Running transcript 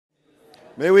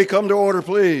May we come to order,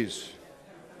 please?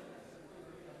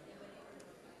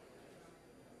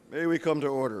 May we come to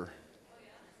order?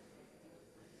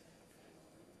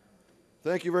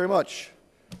 Thank you very much.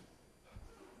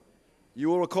 You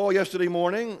will recall yesterday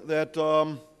morning that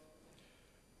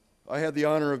I had the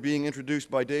honor of being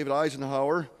introduced by David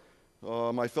Eisenhower,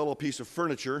 my fellow piece of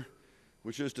furniture,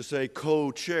 which is to say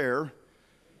co-chair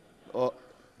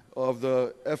of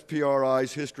the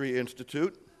FPRI's History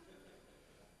Institute.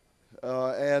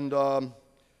 And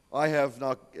I have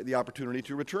now the opportunity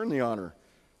to return the honor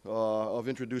of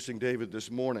introducing David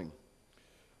this morning.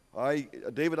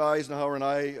 David Eisenhower and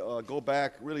I go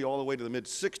back really all the way to the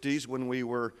mid-'60s when we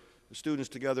were students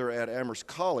together at Amherst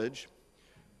College,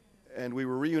 and we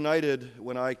were reunited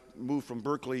when I moved from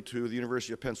Berkeley to the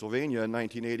University of Pennsylvania in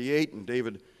 1988, and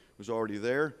David was already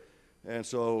there. And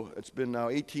so it's been now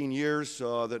 18 years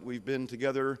that we've been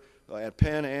together at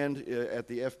Penn and at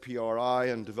the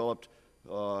FPRI and developed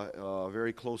a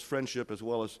very close friendship as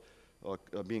well as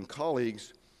being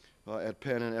colleagues at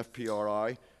Penn and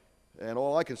FPRI. And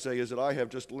all I can say is that I have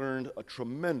just learned a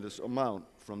tremendous amount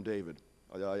from David.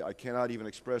 I cannot even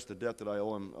express the debt that I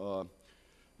owe him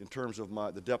in terms of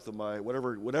the depth of my,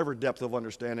 whatever depth of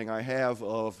understanding I have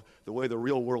of the way the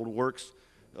real world works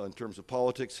in terms of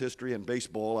politics, history, and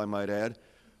baseball, I might add.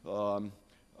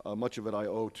 Much of it I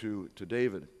owe to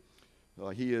David.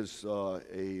 He is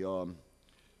an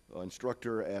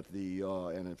instructor at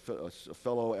and a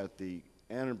fellow at the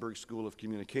Annenberg School of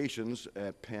Communications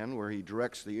at Penn, where he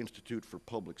directs the Institute for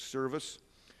Public Service,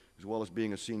 as well as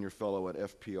being a senior fellow at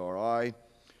FPRI.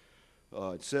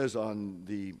 It says on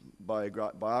the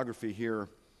biography here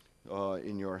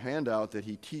in your handout that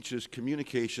he teaches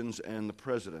communications and the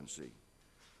presidency,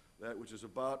 that which is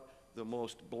about the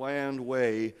most bland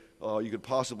way you could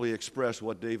possibly express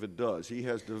what David does. He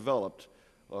has developed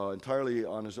entirely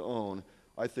on his own,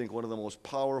 I think, one of the most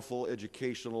powerful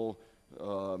educational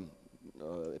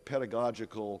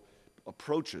pedagogical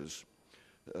approaches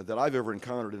that I've ever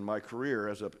encountered in my career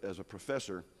as a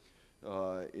professor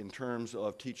in terms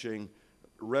of teaching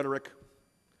rhetoric,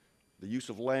 the use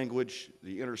of language,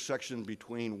 the intersection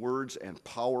between words and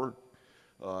power,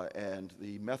 and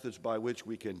the methods by which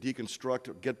we can deconstruct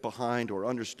or get behind or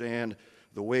understand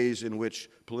the ways in which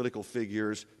political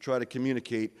figures try to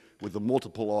communicate with the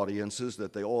multiple audiences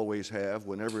that they always have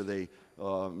whenever they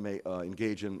may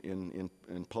engage in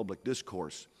public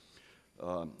discourse.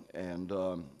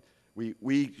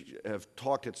 We have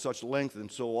talked at such length and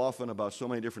so often about so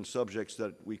many different subjects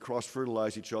that we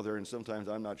cross-fertilize each other, and sometimes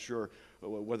I'm not sure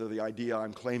whether the idea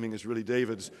I'm claiming is really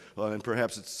David's, and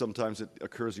perhaps sometimes it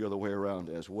occurs the other way around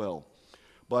as well.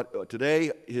 But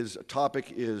today his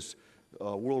topic is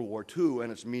World War II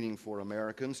and its meaning for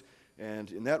Americans,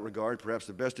 and in that regard, perhaps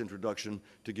the best introduction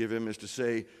to give him is to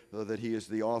say that he is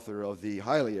the author of the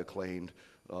highly acclaimed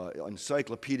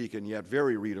encyclopedic and yet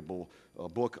very readable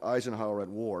book, Eisenhower at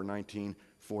War,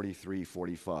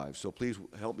 1943-45. So please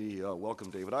help me welcome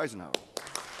David Eisenhower.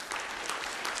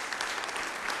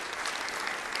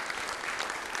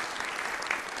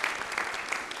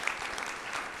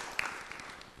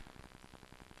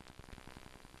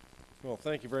 Well,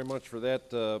 thank you very much for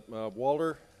that,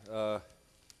 Walter.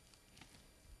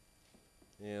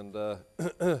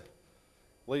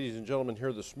 Ladies and gentlemen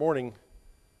here this morning,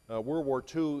 World War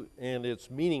II and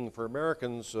its meaning for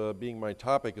Americans being my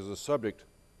topic is a subject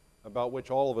about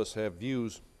which all of us have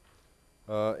views,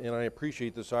 and I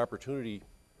appreciate this opportunity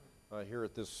here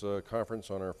at this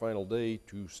conference on our final day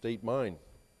to state mine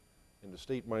and to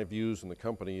state my views in the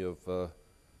company of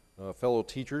fellow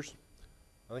teachers.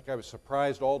 I think I was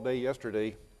surprised all day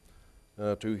yesterday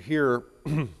to hear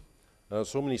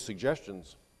so many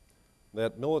suggestions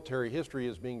that military history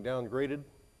is being downgraded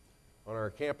on our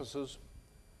campuses,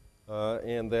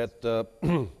 and that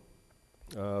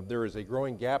there is a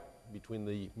growing gap between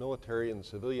the military and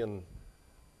civilian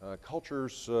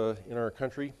cultures in our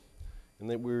country, and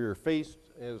that we are faced,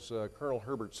 as Colonel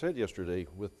Herbert said yesterday,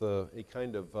 with a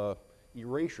kind of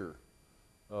erasure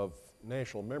of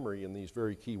national memory in these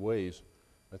very key ways.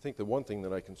 I think the one thing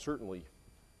that I can certainly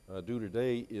do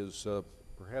today is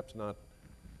perhaps not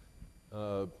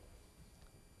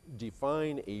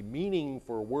define a meaning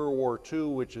for World War II,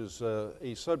 which is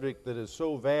a subject that is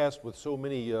so vast with so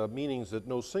many meanings that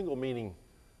no single meaning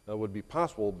would be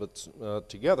possible, but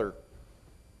together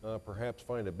perhaps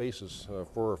find a basis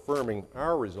for affirming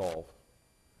our resolve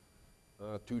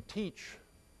to teach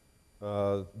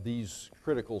these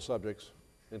critical subjects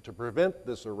and to prevent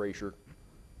this erasure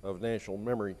of national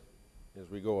memory as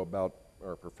we go about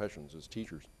our professions as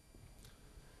teachers.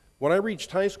 When I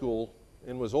reached high school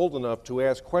and was old enough to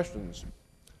ask questions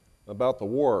about the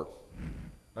war,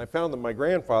 I found that my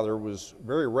grandfather was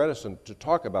very reticent to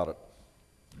talk about it.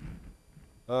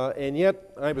 And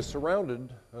yet I was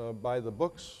surrounded by the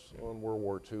books on World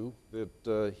War II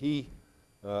that he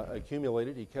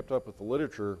accumulated. He kept up with the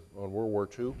literature on World War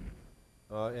II.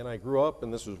 And I grew up,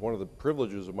 and this was one of the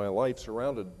privileges of my life,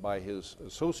 surrounded by his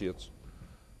associates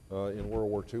in World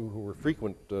War II who were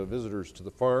frequent visitors to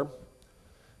the farm.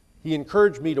 He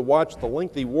encouraged me to watch the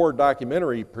lengthy war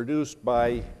documentary produced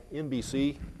by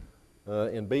NBC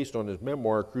and based on his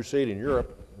memoir, Crusade in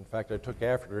Europe. In fact, I took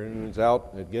afternoons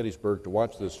out at Gettysburg to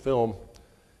watch this film.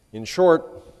 In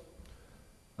short,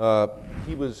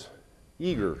 he was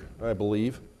eager, I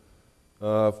believe,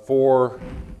 for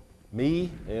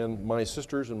me and my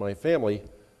sisters and my family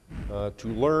to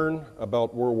learn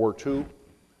about World War II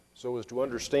so as to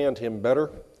understand him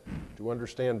better, to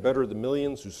understand better the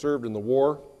millions who served in the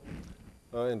war,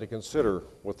 and to consider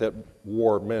what that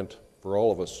war meant for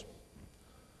all of us.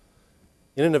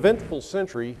 In an eventful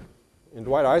century, in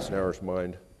Dwight Eisenhower's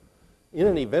mind, in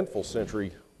an eventful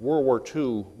century, World War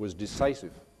II was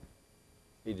decisive,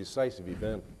 a decisive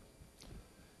event.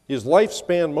 His life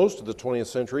spanned most of the 20th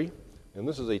century, and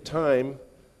this is a time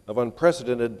of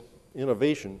unprecedented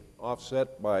innovation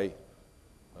offset by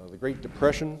the Great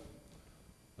Depression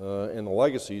and the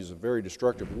legacies of very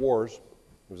destructive wars.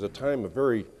 It was a time of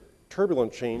very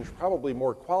turbulent change, probably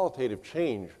more qualitative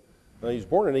change. Now, he was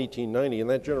born in 1890, and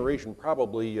that generation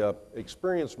probably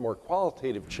experienced more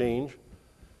qualitative change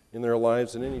in their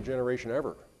lives than any generation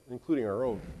ever, including our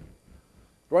own.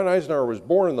 Dwight Eisenhower was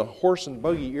born in the horse and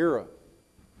buggy era.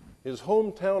 His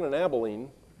hometown in Abilene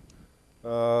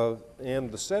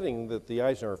and the setting that the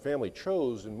Eisenhower family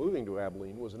chose in moving to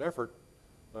Abilene was an effort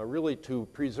really to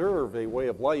preserve a way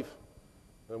of life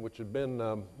which had been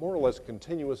more or less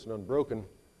continuous and unbroken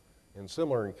and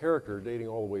similar in character, dating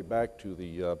all the way back to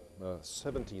the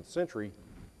 17th century,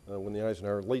 when the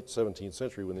late 17th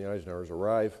century, when the Eisenhowers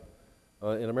arrive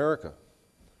in America.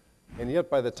 And yet,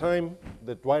 by the time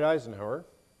that Dwight Eisenhower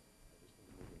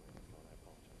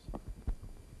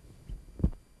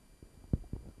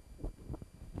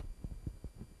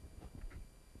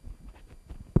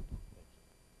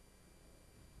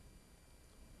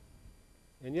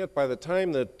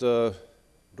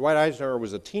Dwight Eisenhower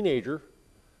was a teenager,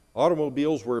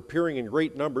 automobiles were appearing in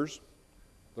great numbers.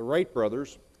 The Wright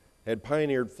brothers had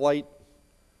pioneered flight,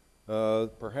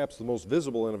 perhaps the most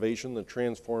visible innovation that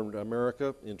transformed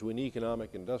America into an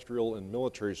economic, industrial, and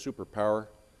military superpower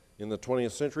in the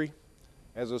 20th century.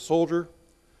 As a soldier,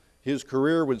 his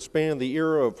career would span the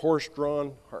era of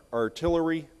horse-drawn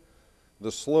artillery,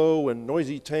 the slow and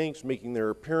noisy tanks making their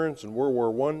appearance in World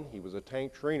War I. He was a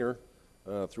tank trainer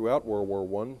throughout World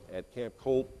War I at Camp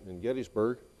Colt in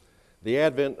Gettysburg. The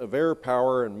advent of air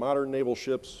power and modern naval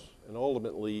ships, and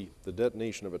ultimately the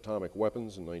detonation of atomic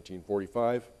weapons in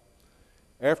 1945.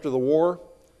 After the war,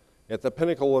 at the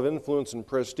pinnacle of influence and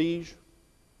prestige,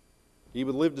 he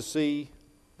would live to see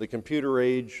the computer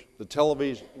age, the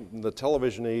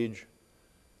television age,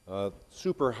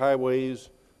 superhighways,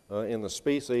 and the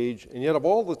space age. And yet of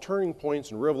all the turning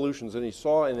points and revolutions that he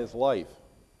saw in his life,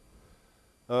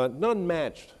 none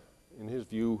matched, in his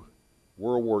view,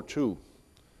 World War II.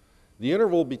 The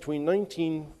interval between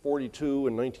 1942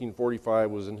 and 1945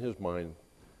 was, in his mind,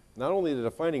 not only the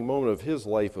defining moment of his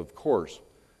life, of course,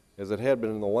 as it had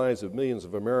been in the lives of millions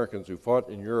of Americans who fought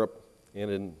in Europe and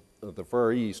in the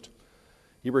Far East.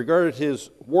 He regarded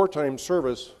his wartime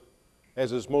service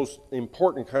as his most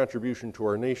important contribution to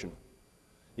our nation.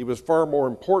 He was far more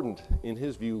important, in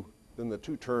his view, than the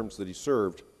 2 terms that he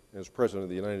served as President of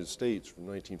the United States from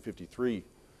 1953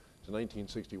 to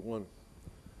 1961.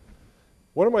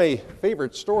 One of my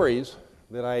favorite stories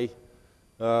that I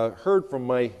heard from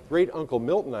my great-uncle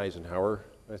Milton Eisenhower,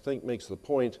 I think makes the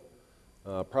point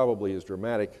probably as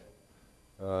dramatic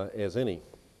as any.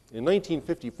 In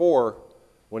 1954,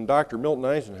 when Dr. Milton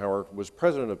Eisenhower was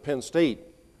president of Penn State,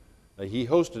 he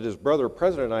hosted his brother,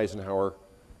 President Eisenhower,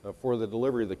 for the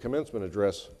delivery of the commencement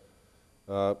address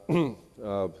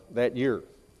that year.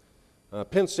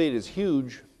 Penn State is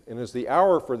huge, and as the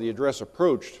hour for the address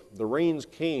approached, the rains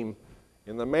came,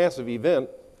 and the massive event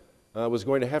was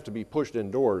going to have to be pushed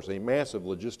indoors, a massive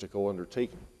logistical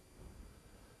undertaking.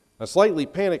 A slightly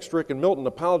panic-stricken Milton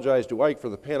apologized to Ike for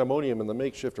the pandemonium and the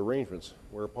makeshift arrangements,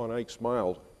 whereupon Ike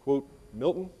smiled, quote,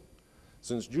 "Milton,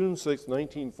 since June 6,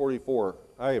 1944,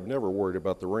 I have never worried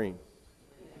about the rain."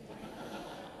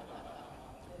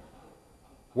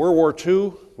 World War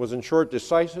II was, in short,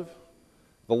 decisive.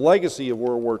 The legacy of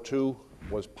World War II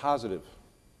was positive.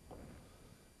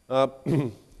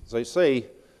 As I say,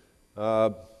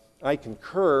 I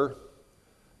concur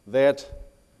that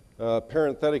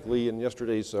parenthetically in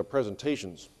yesterday's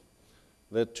presentations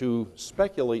that to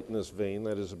speculate in this vein,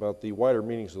 that is about the wider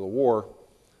meanings of the war,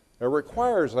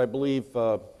 requires, I believe,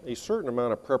 a certain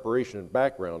amount of preparation and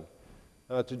background.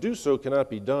 To do so cannot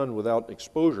be done without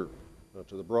exposure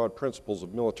to the broad principles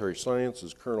of military science,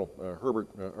 as Colonel Herbert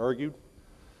argued.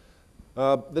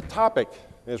 The topic,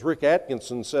 as Rick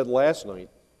Atkinson said last night,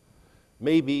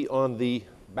 may be on the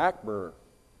back burner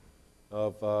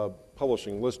of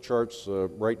publishing list charts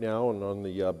right now and on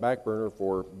the back burner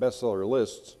for bestseller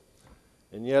lists.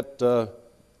 And yet,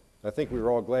 I think we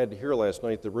were all glad to hear last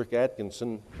night that Rick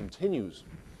Atkinson continues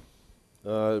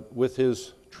with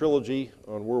his trilogy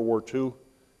on World War II,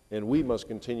 and we must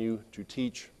continue to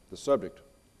teach the subject.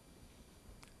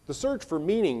 The search for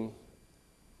meaning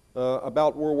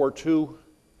about World War II,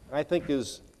 I think,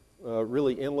 is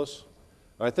really endless.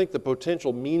 I think the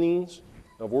potential meanings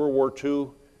of World War II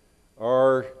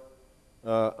are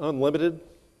unlimited.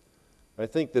 I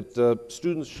think that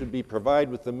students should be provided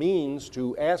with the means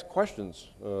to ask questions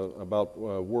about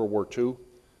World War II,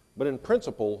 but in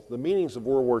principle, the meanings of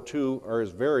World War II are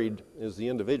as varied as the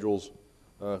individuals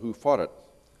who fought it.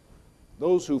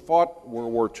 Those who fought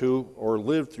World War II or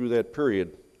lived through that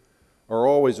period are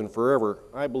always and forever,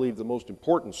 I believe, the most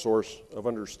important source of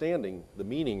understanding the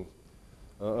meaning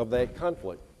of that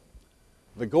conflict.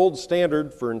 The gold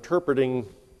standard for interpreting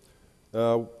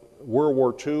World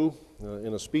War II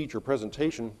in a speech or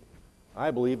presentation, I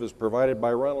believe, is provided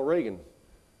by Ronald Reagan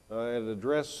at an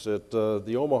address at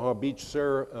the Omaha Beach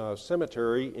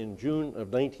Cemetery in June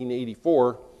of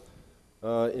 1984,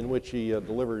 in which he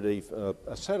delivered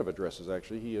a set of addresses,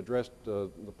 actually. He addressed the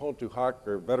Pontooc,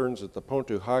 or veterans at the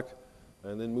Pontooc,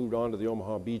 and then moved on to the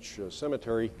Omaha Beach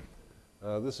Cemetery.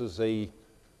 This is a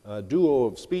duo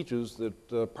of speeches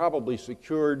that probably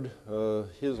secured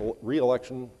his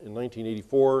re-election in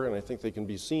 1984, and I think they can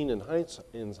be seen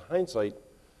in hindsight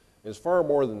as far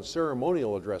more than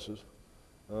ceremonial addresses,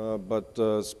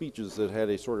 but speeches that had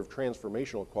a sort of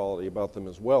transformational quality about them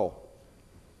as well.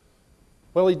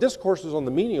 Well, he discourses on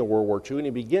the meaning of World War II, and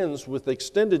he begins with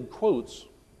extended quotes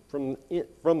from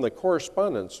the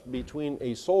correspondence between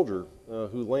a soldier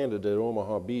who landed at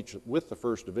Omaha Beach with the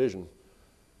 1st Division,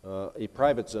 a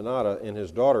Private Zanata, and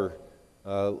his daughter,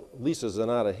 Lisa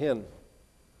Zanata Hen.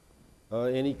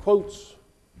 And he quotes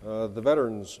the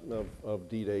veterans of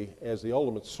D-Day as the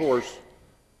ultimate source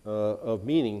of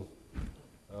meaning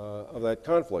of that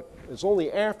conflict. It's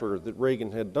only after that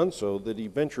Reagan had done so that he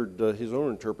ventured his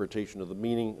own interpretation of the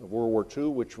meaning of World War II,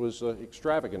 which was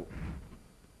extravagant.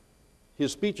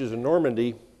 His speeches in Normandy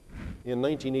in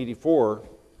 1984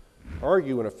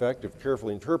 argue, in effect, if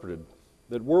carefully interpreted,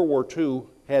 that World War II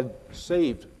had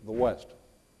saved the West,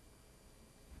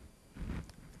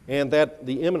 and that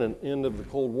the imminent end of the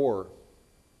Cold War,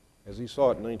 as he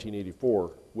saw it in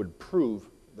 1984, would prove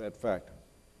that fact.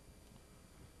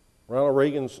 Ronald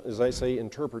Reagan's, as I say,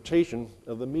 interpretation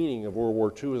of the meaning of World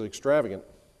War II is extravagant.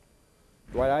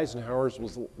 Dwight Eisenhower's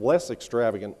was less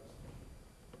extravagant.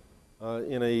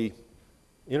 In an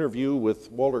interview with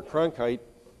Walter Cronkite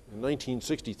in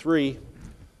 1963,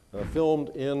 filmed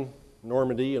in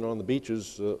Normandy and on the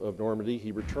beaches of Normandy,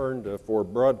 he returned for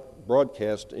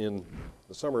broadcast in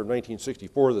the summer of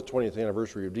 1964, the 20th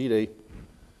anniversary of D-Day.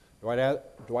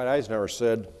 Dwight Eisenhower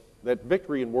said that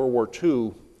victory in World War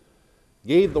II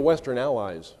gave the Western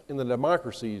Allies and the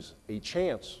democracies a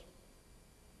chance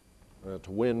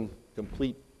to win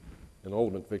complete and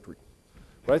ultimate victory.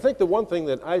 But I think the one thing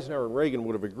that Eisenhower and Reagan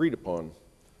would have agreed upon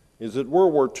is that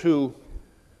World War II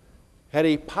had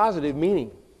a positive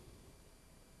meaning.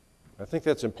 I think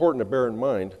that's important to bear in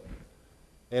mind.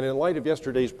 And in light of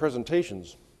yesterday's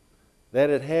presentations, that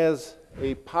it has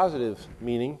a positive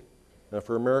meaning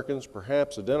for Americans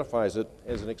perhaps identifies it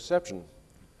as an exception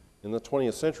in the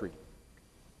 20th century.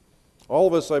 All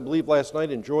of us, I believe, last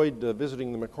night enjoyed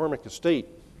visiting the McCormick estate.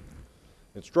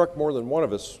 It struck more than one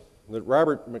of us that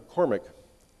Robert McCormick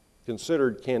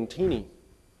considered Cantigny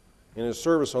in his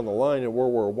service on the line in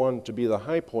World War I to be the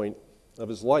high point of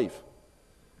his life.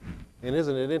 And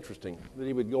isn't it interesting that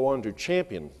he would go on to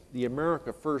champion the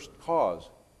America First cause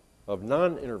of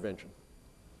non-intervention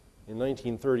in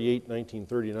 1938,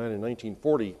 1939, and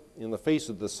 1940 in the face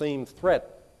of the same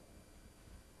threat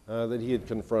that he had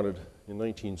confronted in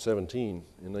 1917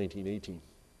 and 1918.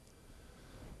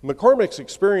 McCormick's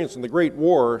experience in the Great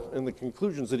War and the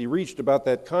conclusions that he reached about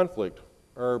that conflict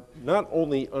are not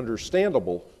only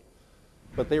understandable,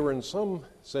 but they were in some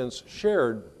sense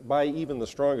shared by even the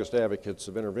strongest advocates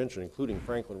of intervention, including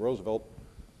Franklin Roosevelt.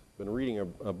 I've been reading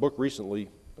a book recently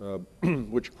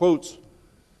which quotes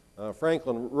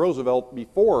Franklin Roosevelt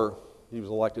before he was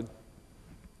elected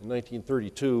in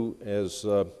 1932 as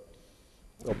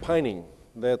opining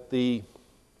that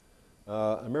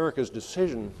America's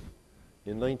decision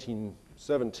in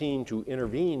 1917 to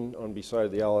intervene on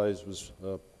beside the Allies was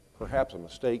perhaps a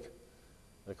mistake.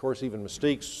 Of course, even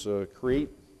mistakes create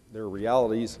their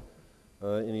realities,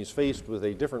 and he's faced with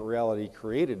a different reality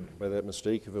created by that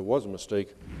mistake if it was a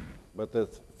mistake. But the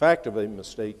fact of a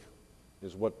mistake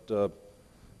is what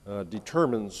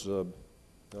determines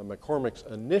McCormick's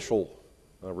initial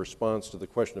response to the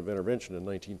question of intervention in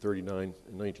 1939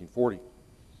 and 1940.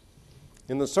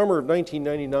 In the summer of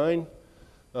 1999,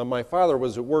 my father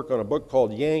was at work on a book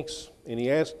called Yanks, and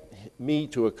he asked me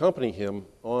to accompany him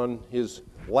on his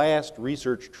last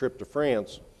research trip to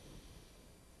France,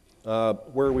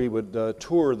 where we would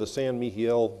tour the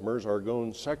Saint-Mihiel,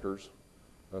 Meuse-Argonne sectors.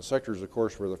 Sectors, of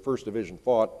course, where the 1st Division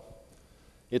fought.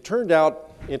 It turned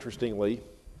out, interestingly,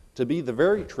 to be the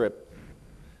very trip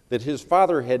that his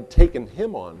father had taken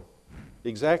him on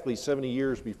exactly 70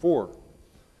 years before,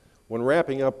 when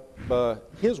wrapping up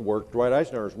his work, Dwight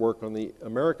Eisenhower's work, on the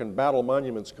American Battle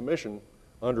Monuments Commission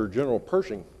under General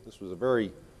Pershing. This was a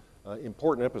very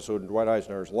important episode in Dwight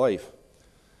Eisenhower's life.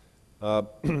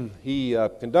 He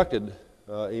conducted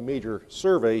a major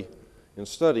survey and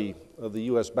study of the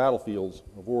U.S. battlefields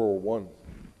of World War I.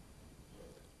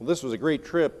 Well, this was a great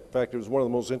trip. In fact, it was one of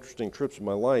the most interesting trips of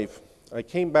my life. I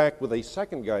came back with a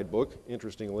second guidebook,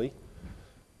 interestingly,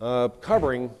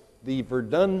 covering the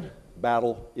Verdun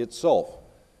battle itself.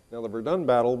 Now, the Verdun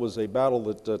battle was a battle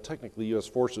that technically U.S.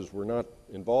 forces were not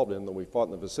involved in, though we fought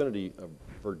in the vicinity of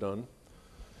Verdun.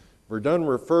 Verdun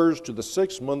refers to the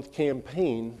 6-month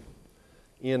campaign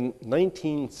in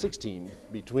 1916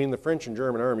 between the French and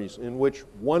German armies, in which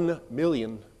 1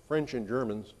 million French and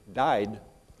Germans died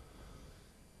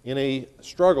in a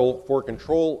struggle for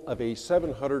control of a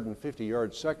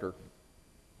 750-yard sector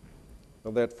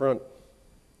of that front.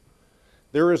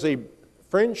 There is a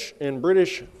French and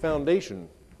British foundation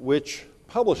which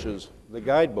publishes the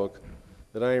guidebook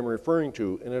that I am referring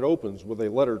to, and it opens with a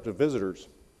letter to visitors.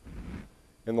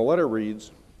 And the letter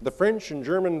reads, "The French and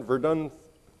German Verdun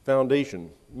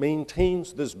Foundation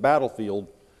maintains this battlefield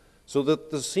so that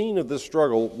the scene of this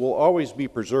struggle will always be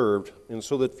preserved, and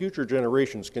so that future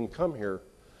generations can come here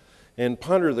and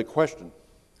ponder the question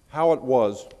how it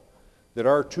was that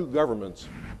our two governments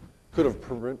could have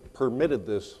permitted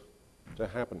this to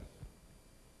happen."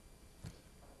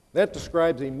 That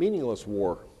describes a meaningless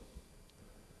war,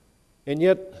 and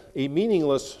yet a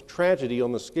meaningless tragedy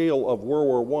on the scale of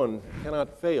World War I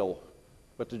cannot fail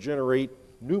but to generate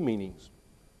new meanings,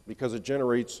 because it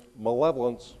generates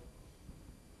malevolence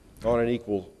on an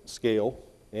equal scale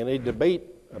and a debate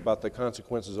about the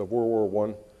consequences of World War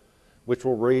I, which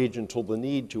will rage until the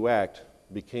need to act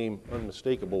became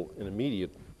unmistakable and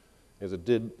immediate, as it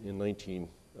did in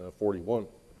 1941.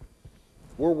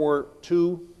 World War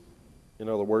II, in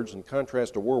other words, in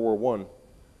contrast to World War I,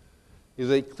 is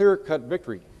a clear-cut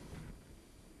victory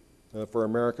for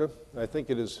America. I think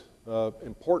it is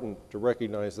important to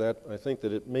recognize that. I think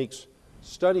that it makes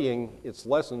studying its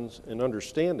lessons and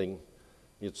understanding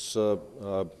its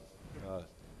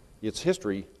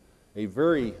history a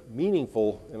very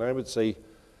meaningful and I would say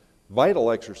vital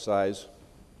exercise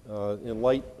in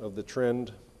light of the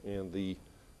trend and the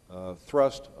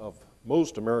thrust of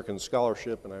most American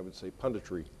scholarship and I would say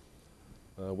punditry,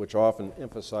 which often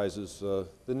emphasizes the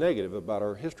negative about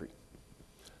our history.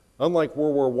 Unlike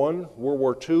World War I, World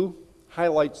War II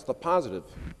highlights the positive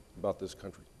about this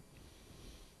country.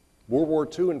 World War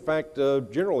II, in fact,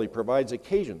 generally provides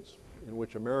occasions in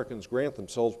which Americans grant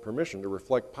themselves permission to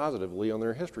reflect positively on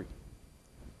their history.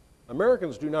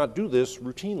 Americans do not do this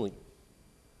routinely.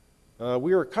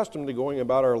 We are accustomed to going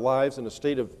about our lives in a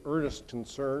state of earnest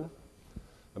concern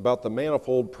about the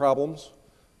manifold problems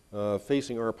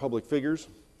facing our public figures.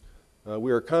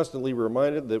 We are constantly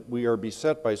reminded that we are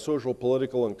beset by social,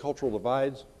 political, and cultural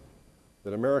divides,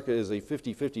 that America is a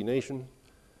 50-50 nation,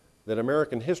 that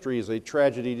American history is a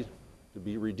tragedy to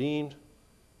be redeemed,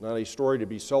 not a story to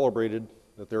be celebrated,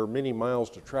 that there are many miles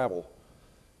to travel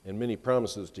and many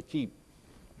promises to keep.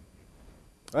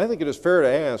 I think it is fair to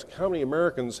ask how many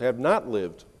Americans have not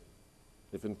lived,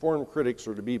 if informed critics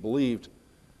are to be believed,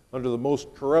 under the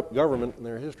most corrupt government in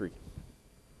their history.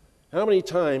 How many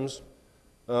times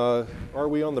are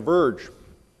we on the verge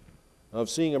of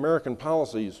seeing American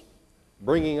policies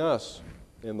bringing us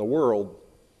and the world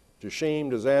to shame,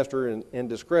 disaster, and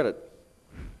discredit?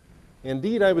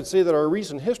 Indeed, I would say that our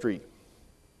recent history,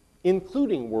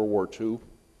 including World War II,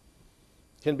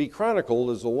 can be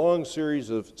chronicled as a long series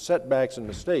of setbacks and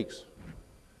mistakes,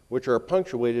 which are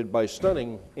punctuated by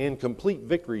stunning and complete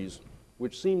victories,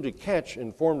 which seem to catch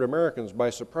informed Americans by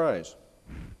surprise.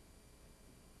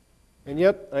 And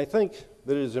yet, I think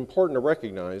that it is important to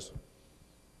recognize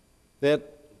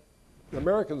that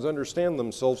Americans understand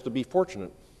themselves to be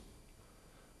fortunate.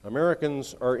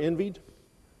 Americans are envied,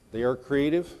 they are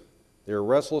creative, they are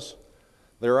restless,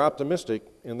 they are optimistic,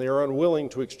 and they are unwilling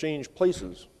to exchange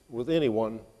places with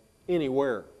anyone,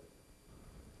 anywhere.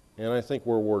 And I think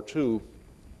World War II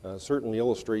certainly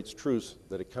illustrates truths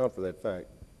that account for that fact.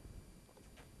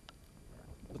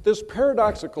 But this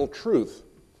paradoxical truth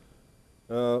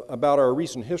about our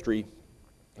recent history,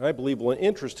 I believe, will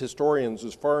interest historians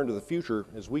as far into the future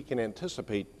as we can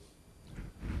anticipate.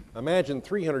 Imagine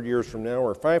 300 years from now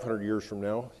or 500 years from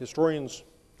now, historians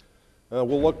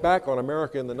will look back on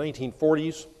America in the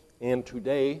 1940s and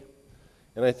today,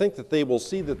 and I think that they will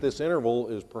see that this interval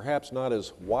is perhaps not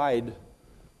as wide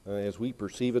as we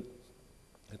perceive it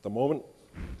at the moment.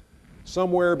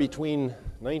 Somewhere between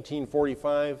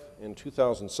 1945 and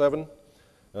 2007,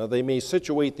 they may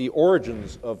situate the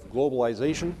origins of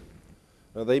globalization.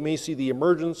 They may see the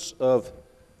emergence of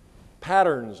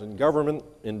patterns in government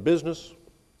and business,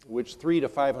 which 300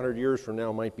 to 500 years from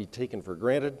now might be taken for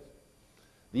granted.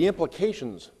 The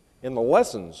implications and the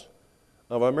lessons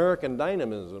of American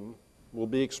dynamism will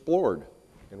be explored,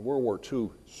 and World War II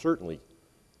certainly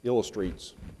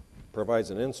provides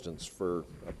an instance for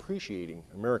appreciating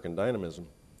American dynamism.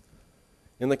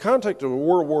 In the context of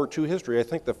World War II history, I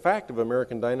think the fact of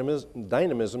American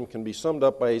dynamism can be summed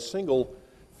up by a single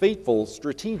fateful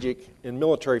strategic and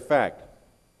military fact,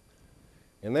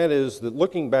 and that is that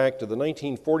looking back to the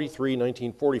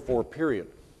 1943-1944 period,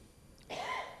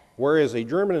 whereas a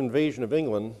German invasion of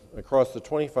England across the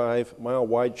 25-mile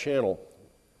wide channel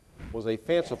was a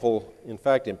fanciful, in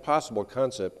fact impossible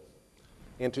concept,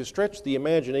 and to stretch the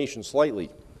imagination slightly,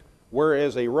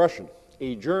 whereas a Russian,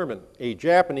 a German, a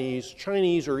Japanese,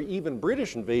 Chinese, or even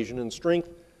British invasion in strength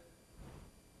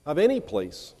of any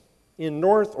place in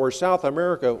North or South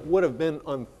America would have been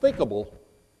unthinkable,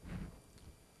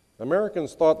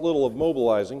 Americans thought little of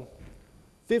mobilizing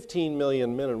 15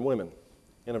 million men and women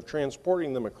and of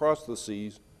transporting them across the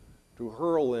seas to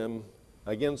hurl them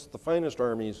against the finest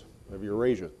armies of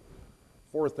Eurasia,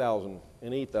 4,000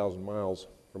 and 8,000 miles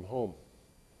from home.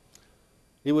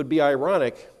 It would be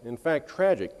ironic, in fact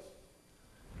tragic,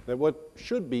 that what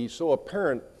should be so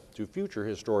apparent to future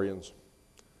historians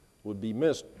would be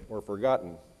missed or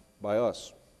forgotten by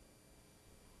us.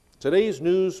 Today's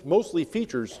news mostly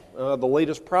features the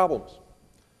latest problems,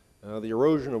 the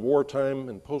erosion of wartime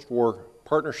and post-war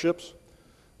partnerships,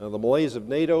 the malaise of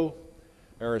NATO,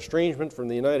 our estrangement from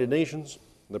the United Nations,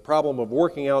 the problem of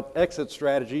working out exit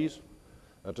strategies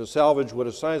to salvage what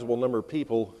a sizable number of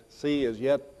people see as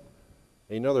yet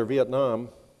another Vietnam.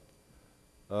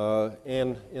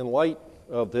 And in light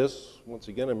of this, once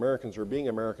again, Americans are being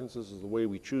Americans. This is the way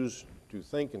we choose to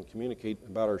think and communicate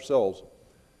about ourselves.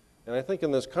 And I think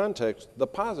in this context, the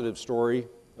positive story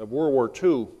of World War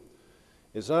II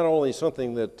is not only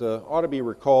something that ought to be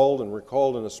recalled and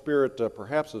recalled in a spirit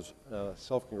perhaps of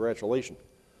self-congratulation,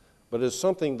 but is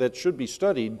something that should be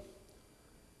studied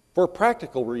for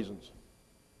practical reasons,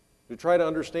 to try to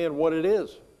understand what it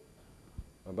is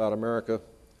about America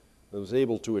that was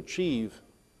able to achieve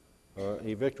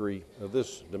a victory of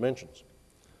this dimensions.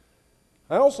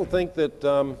 I also think that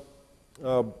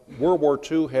World War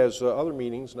II has other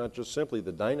meanings, not just simply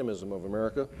the dynamism of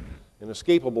America. An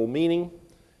escapable meaning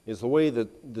is the way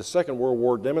that the Second World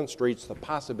War demonstrates the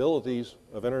possibilities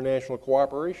of international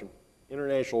cooperation,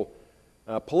 international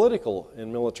political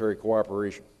and military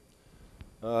cooperation.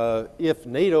 If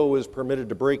NATO is permitted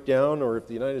to break down, or if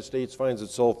the United States finds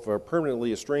itself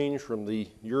permanently estranged from the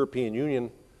European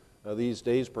Union these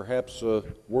days, perhaps World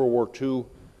War II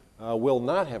will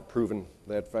not have proven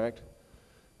that fact.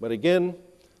 But again,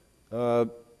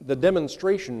 the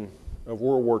demonstration of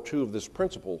World War II of this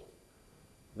principle,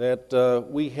 that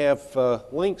we have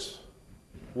links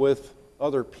with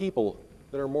other people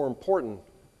that are more important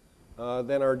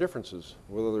than our differences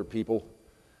with other people.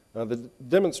 The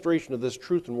demonstration of this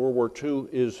truth in World War II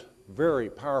is very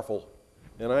powerful,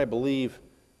 and I believe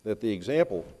that the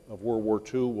example of World War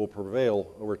II will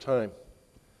prevail over time.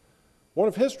 One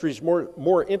of history's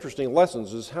more interesting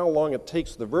lessons is how long it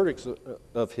takes the verdicts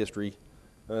of history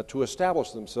to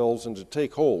establish themselves and to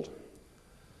take hold.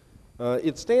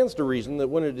 It stands to reason that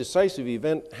when a decisive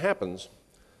event happens,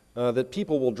 that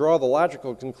people will draw the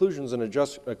logical conclusions and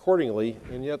adjust accordingly,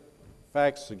 and yet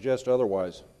facts suggest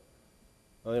otherwise.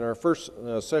 In our first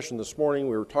session this morning,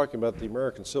 we were talking about the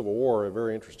American Civil War, a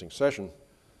very interesting session.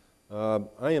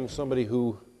 I am somebody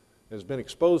who has been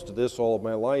exposed to this all of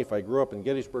my life. I grew up in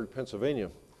Gettysburg, Pennsylvania.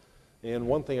 And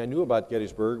one thing I knew about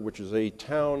Gettysburg, which is a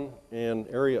town and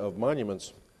area of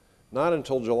monuments, not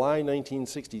until July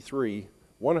 1963,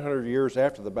 100 years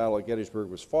after the Battle of Gettysburg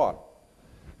was fought,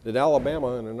 did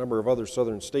Alabama and a number of other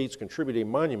southern states contribute a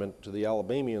monument to the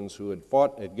Alabamians who had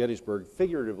fought at Gettysburg,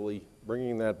 figuratively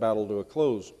bringing that battle to a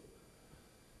close?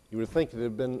 You would think it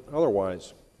had been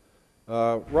otherwise.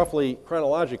 Roughly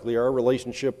chronologically, our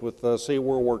relationship with, say,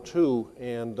 World War II,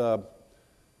 and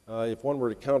if one were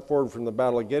to count forward from the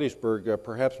Battle of Gettysburg,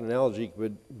 perhaps an analogy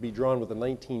could be drawn with the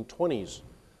 1920s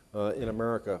in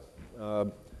America.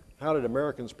 How did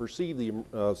Americans perceive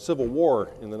the Civil War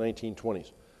in the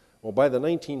 1920s? Well, by the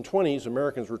 1920s,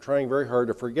 Americans were trying very hard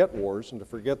to forget wars and to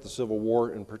forget the Civil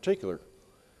War in particular.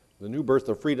 The new birth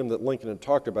of freedom that Lincoln had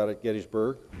talked about at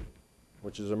Gettysburg,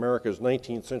 which is America's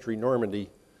 19th century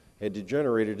Normandy, had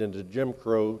degenerated into Jim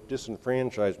Crow,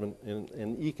 disenfranchisement,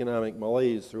 and economic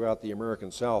malaise throughout the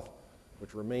American South,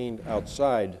 which remained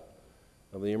outside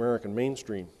of the American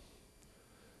mainstream.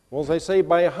 Well, as I say,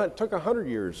 it took 100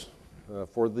 years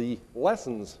for the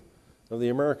lessons of the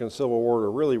American Civil War to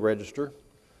really register.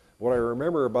 What I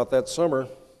remember about that summer,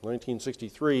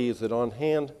 1963, is that on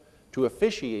hand to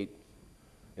officiate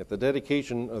at the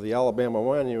dedication of the Alabama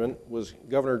Monument was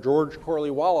Governor George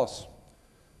Corley-Wallace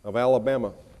of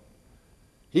Alabama.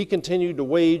 He continued to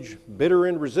wage bitter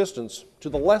end resistance to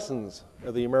the lessons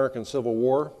of the American Civil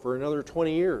War for another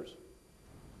 20 years.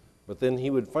 But then he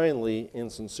would finally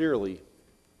and sincerely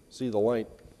see the light.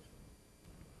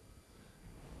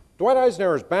 Dwight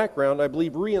Eisenhower's background, I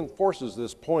believe, reinforces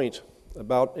this point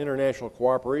about international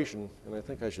cooperation, and I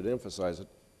think I should emphasize it,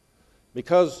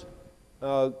 because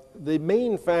the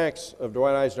main facts of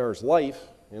Dwight Eisenhower's life,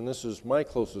 and this is my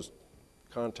closest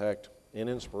contact and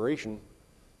inspiration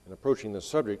in approaching this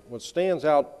subject, what stands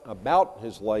out about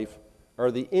his life are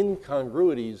the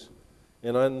incongruities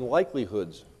and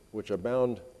unlikelihoods which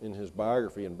abound in his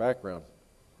biography and background.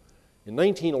 In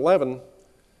 1911,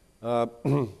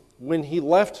 when he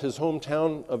left his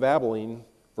hometown of Abilene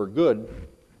for good,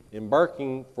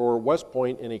 embarking for West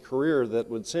Point in a career that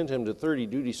would send him to 30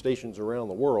 duty stations around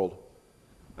the world,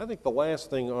 I think the last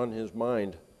thing on his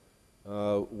mind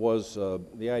was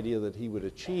the idea that he would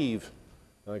achieve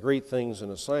great things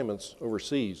and assignments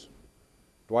overseas.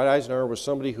 Dwight Eisenhower was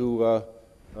somebody who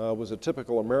was a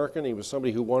typical American. He was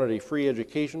somebody who wanted a free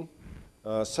education,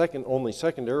 only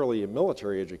secondarily a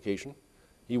military education.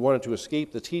 He wanted to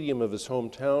escape the tedium of his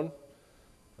hometown.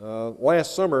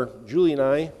 Last summer, Julie and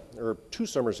I, or 2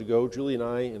 summers ago, Julie and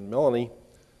I and Melanie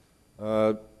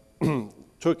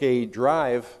took a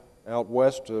drive out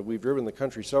west. We've driven the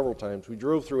country several times. We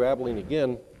drove through Abilene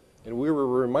again, and we were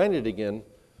reminded again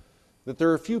that there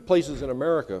are a few places in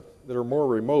America that are more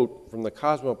remote from the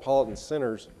cosmopolitan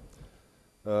centers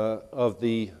of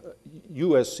the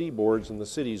U.S. seaboards and the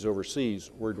cities overseas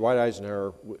where Dwight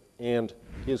Eisenhower and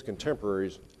his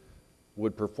contemporaries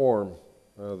would perform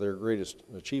their greatest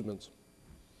achievements.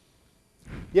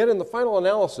 Yet in the final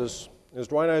analysis, as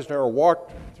Dwight Eisenhower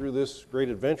walked through this great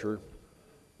adventure,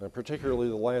 particularly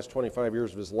the last 25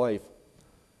 years of his life,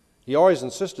 he always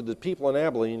insisted that people in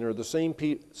Abilene are the same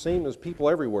as people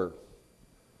everywhere.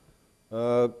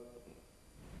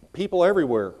 People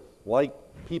everywhere, like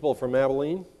people from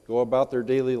Abilene, go about their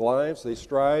daily lives. They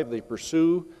strive, they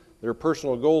pursue their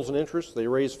personal goals and interests. They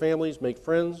raise families, make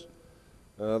friends.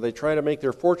 They try to make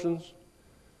their fortunes.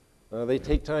 They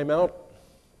take time out,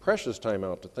 precious time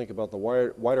out, to think about the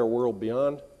wider world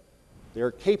beyond. They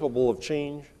are capable of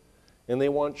change, and they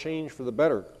want change for the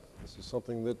better. This is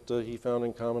something that he found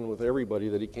in common with everybody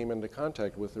that he came into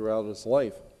contact with throughout his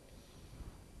life.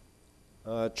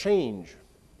 Change,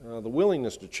 the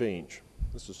willingness to change.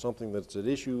 This is something that's at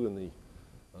issue in the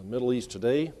Middle East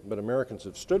today, but Americans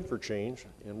have stood for change,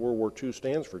 and World War II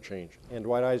stands for change. And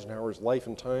Dwight Eisenhower's life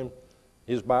and time,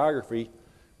 his biography,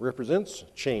 represents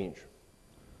change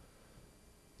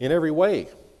in every way.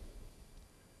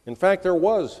 In fact, there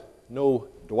was no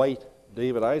Dwight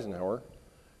David Eisenhower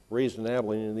raised in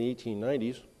Abilene in the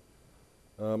 1890s.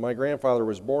 My grandfather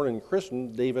was born and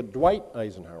christened David Dwight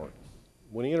Eisenhower.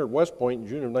 When he entered West Point in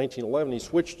June of 1911, he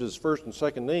switched his first and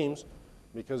second names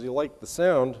because he liked the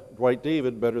sound Dwight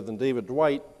David better than David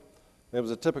Dwight. That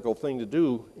was a typical thing to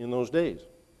do in those days.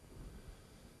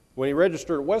 When he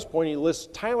registered at West Point, he lists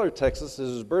Tyler, Texas as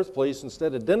his birthplace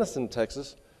instead of Denison,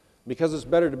 Texas, because it's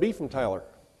better to be from Tyler.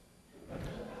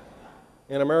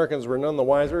 And Americans were none the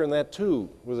wiser, and that too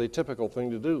was a typical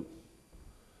thing to do.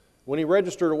 When he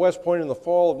registered at West Point in the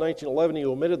fall of 1911, he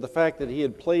omitted the fact that he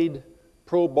had played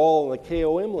pro ball in the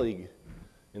KOM League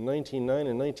in 1909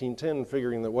 and 1910,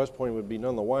 figuring that West Point would be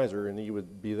none the wiser and he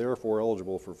would be therefore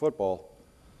eligible for football.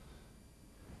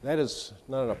 That is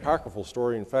not an apocryphal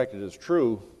story. In fact, it is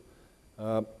true.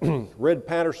 Red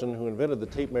Patterson, who invented the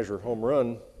tape measure home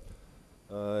run,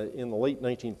 in the late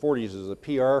 1940s as a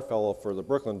PR fellow for the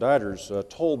Brooklyn Dodgers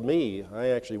told me, I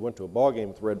actually went to a ball game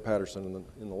with Red Patterson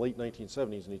in the late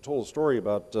 1970s, and he told a story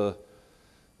about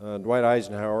Dwight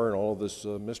Eisenhower and all of this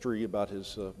mystery about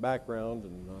his background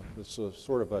and this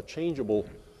sort of a changeable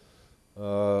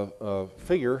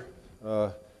figure.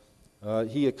 He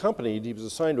was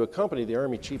assigned to accompany the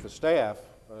Army Chief of Staff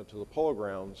to the Polo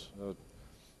Grounds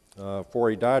for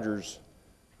a Dodgers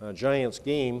Giants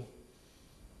game.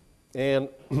 And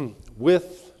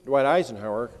with Dwight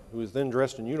Eisenhower, who was then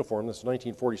dressed in uniform, this is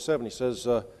 1947, he says,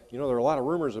 you know, there are a lot of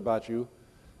rumors about you.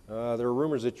 There are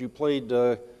rumors that you played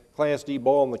Class D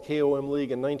ball in the KOM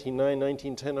League in 1909,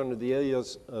 1910 under the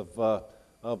alias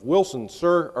of Wilson.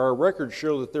 Sir, our records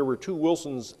show that there were 2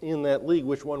 Wilsons in that league.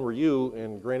 Which one were you?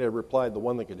 And Granddad replied, the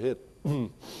one that could hit.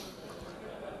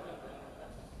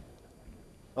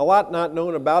 A lot not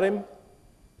known about him.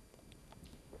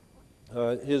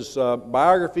 His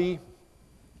biography,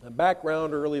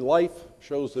 background, early life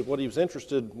shows that what he was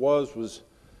interested was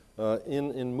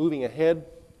in moving ahead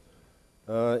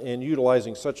and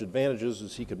utilizing such advantages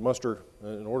as he could muster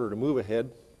in order to move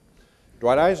ahead.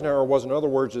 Dwight Eisenhower was, in other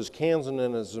words, as Kansan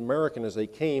and as American as they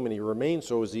came, and he remained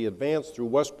so as he advanced through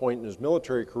West Point in his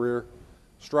military career,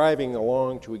 striving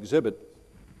along to exhibit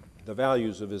the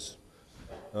values of his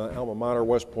alma mater,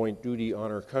 West Point, duty,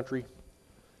 honor, country.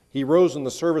 He rose in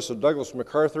the service of Douglas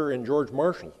MacArthur and George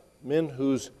Marshall, men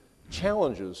whose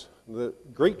challenges, the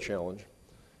great challenge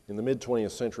in the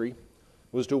mid-20th century,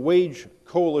 was to wage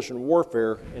coalition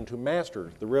warfare and to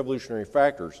master the revolutionary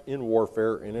factors in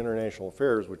warfare and international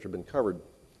affairs, which have been covered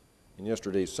in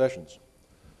yesterday's sessions.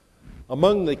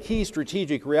 Among the key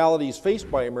strategic realities faced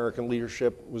by American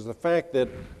leadership was the fact that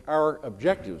our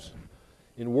objectives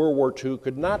in World War II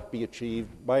could not be achieved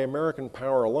by American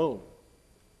power alone.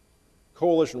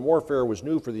 Coalition warfare was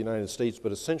new for the United States,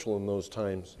 but essential in those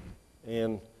times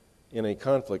and in a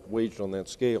conflict waged on that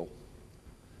scale.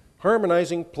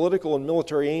 Harmonizing political and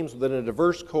military aims within a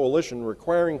diverse coalition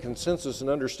requiring consensus and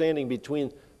understanding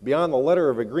beyond the letter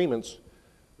of agreements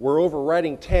were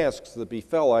overriding tasks that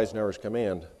befell Eisenhower's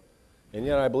command. And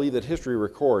yet I believe that history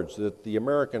records that the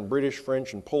American, British,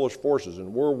 French, and Polish forces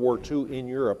in World War II in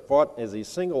Europe fought as a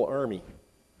single army.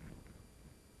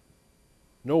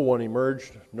 No one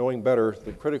emerged knowing better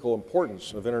the critical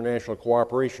importance of international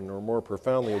cooperation or more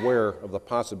profoundly aware of the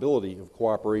possibility of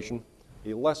cooperation,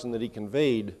 a lesson that he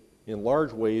conveyed in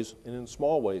large ways and in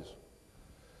small ways.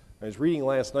 I was reading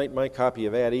last night my copy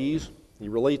of At Ease. He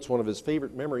relates one of his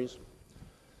favorite memories,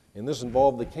 and this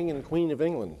involved the King and Queen of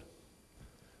England.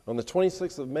 On the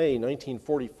 26th of May,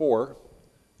 1944,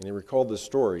 and he recalled this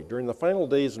story, during the final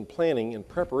days in planning and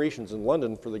preparations in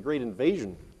London for the great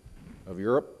invasion of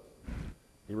Europe,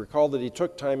 he recalled that he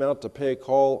took time out to pay a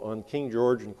call on King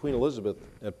George and Queen Elizabeth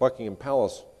at Buckingham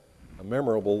Palace, a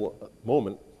memorable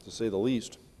moment, to say the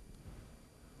least.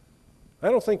 I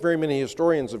don't think very many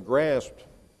historians have grasped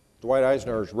Dwight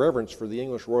Eisenhower's reverence for the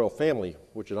English royal family,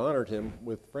 which had honored him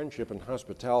with friendship and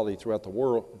hospitality throughout the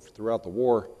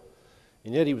war,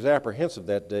 and yet he was apprehensive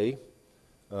that day,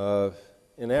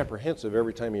 and apprehensive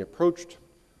every time he approached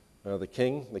the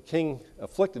king. The king,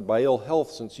 afflicted by ill health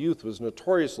since youth, was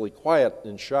notoriously quiet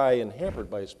and shy and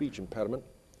hampered by a speech impediment,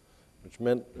 which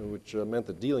meant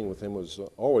that dealing with him was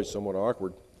always somewhat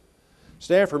awkward.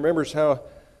 Staff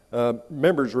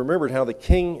members remembered how the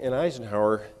king and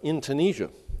Eisenhower in Tunisia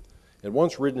had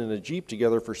once ridden in a jeep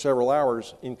together for several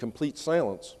hours in complete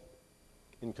silence.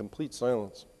 In complete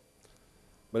silence.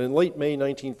 But in late May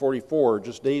 1944,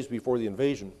 just days before the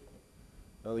invasion,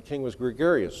 the king was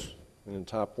gregarious and in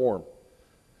top form.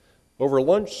 Over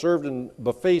lunch served in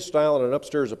buffet style in an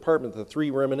upstairs apartment, the three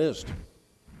reminisced.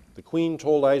 The Queen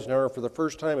told Eisenhower for the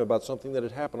first time about something that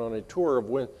had happened on a tour of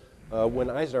when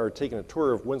Eisenhower had taken a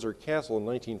tour of Windsor Castle in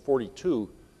 1942,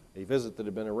 a visit that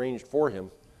had been arranged for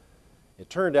him. It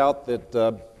turned out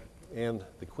that, and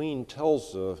the Queen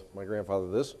tells my grandfather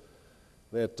this,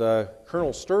 that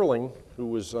Colonel Sterling, who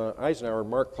was Eisenhower and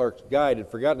Mark Clark's guide, had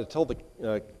forgotten to tell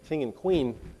the King and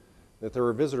Queen that there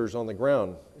were visitors on the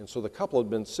ground. And so the couple had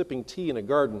been sipping tea in a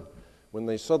garden when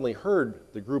they suddenly heard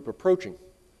the group approaching.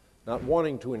 Not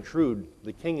wanting to intrude,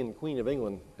 the King and Queen of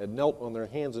England had knelt on their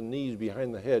hands and knees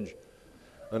behind the hedge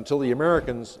until the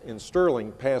Americans in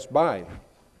Sterling passed by.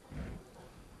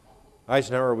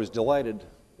 Eisenhower was delighted,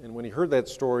 and when he heard that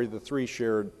story, the three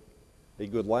shared a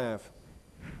good laugh.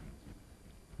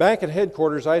 Back at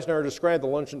headquarters, Eisenhower described the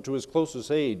luncheon to his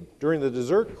closest aide. During the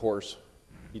dessert course,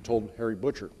 he told Harry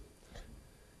Butcher,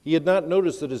 he had not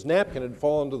noticed that his napkin had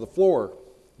fallen to the floor,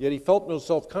 yet he felt no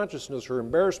self-consciousness or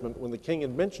embarrassment when the king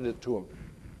had mentioned it to him.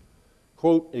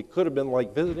 Quote, "It could have been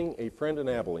like visiting a friend in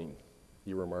Abilene,"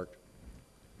 he remarked.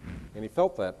 And he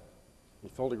felt that. He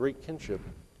felt a great kinship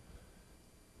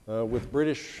with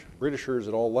Britishers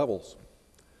at all levels.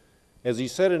 As he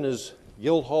said in his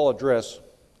Guildhall address,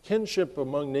 kinship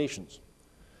among nations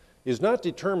is not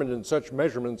determined in such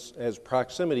measurements as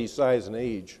proximity, size, and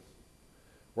age.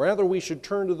 Rather, we should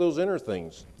turn to those inner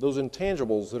things, those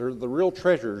intangibles that are the real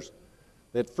treasures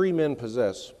that free men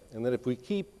possess, and that if we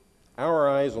keep our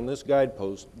eyes on this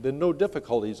guidepost, then no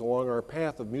difficulties along our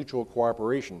path of mutual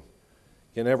cooperation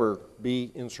can ever be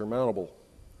insurmountable.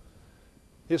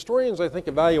 Historians, I think,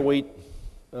 evaluate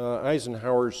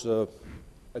Eisenhower's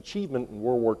achievement in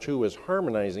World War II as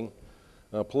harmonizing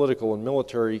political and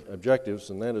military objectives,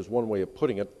 and that is one way of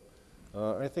putting it.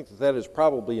 I think that that is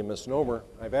probably a misnomer.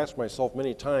 I've asked myself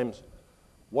many times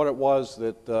what it was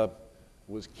that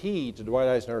was key to Dwight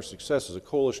Eisenhower's success as a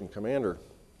coalition commander.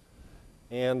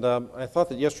 And I thought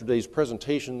that yesterday's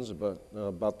presentations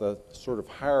about the sort of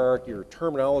hierarchy or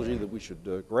terminology that we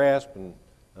should grasp in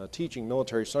teaching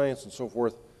military science and so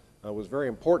forth was very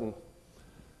important.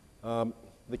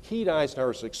 The key to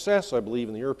Eisenhower's success, I believe,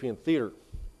 in the European theater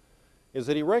is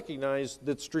that he recognized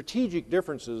that strategic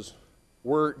differences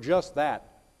were just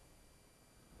that.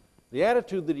 The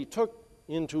attitude that he took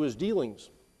into his dealings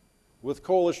with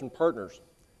coalition partners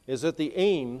is that the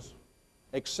aims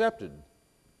accepted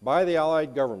by the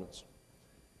Allied governments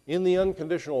in the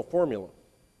unconditional formula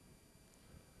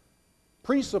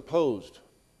presupposed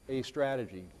a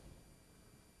strategy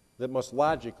that must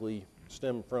logically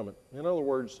stem from it. In other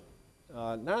words,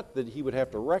 not that he would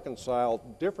have to reconcile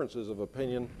differences of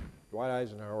opinion. Dwight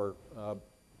Eisenhower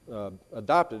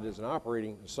adopted as an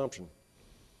operating assumption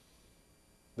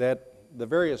that the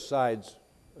various sides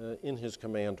in his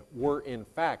command were in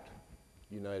fact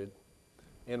united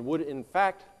and would in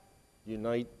fact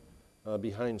unite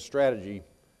behind strategy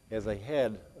as they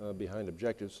had behind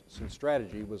objectives, since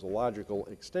strategy was a logical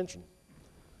extension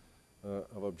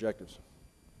of objectives.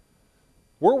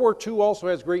 World War II also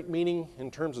has great meaning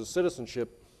in terms of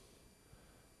citizenship.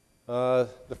 The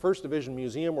 1st Division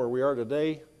Museum, where we are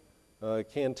today,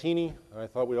 Cantini, I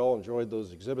thought we all enjoyed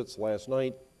those exhibits last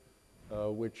night,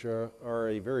 which are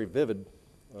a very vivid,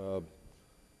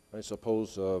 I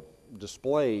suppose,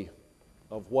 display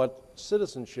of what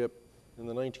citizenship in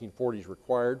the 1940s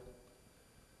required.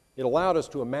 It allowed us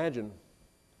to imagine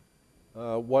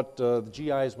what the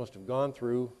GIs must have gone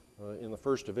through in the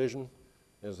 1st Division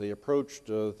as they approached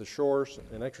the shores,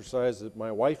 an exercise that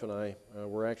my wife and I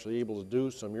were actually able to do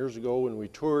some years ago when we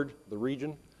toured the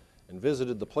region and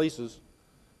visited the places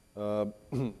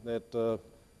that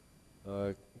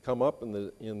come up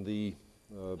in the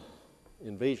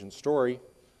invasion story.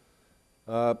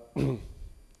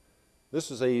 This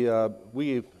is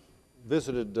we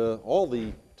visited all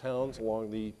the towns along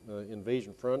the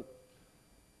invasion front,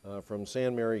 from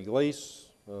San Mary Glace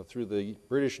through the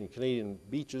British and Canadian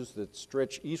beaches that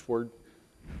stretch eastward.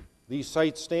 These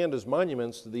sites stand as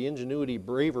monuments to the ingenuity,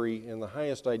 bravery, and the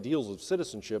highest ideals of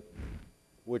citizenship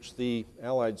which the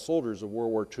Allied soldiers of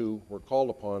World War II were called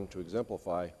upon to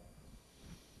exemplify.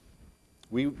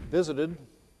 We visited,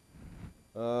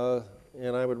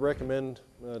 and I would recommend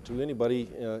to anybody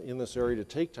in this area to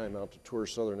take time out to tour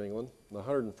southern England, the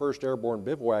 101st Airborne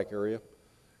Bivouac area,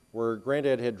 where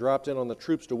Grandad had dropped in on the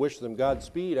troops to wish them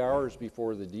Godspeed hours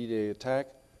before the D-Day attack.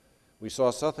 We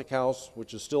saw Suffolk House,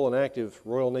 which is still an active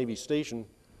Royal Navy station,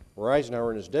 where Eisenhower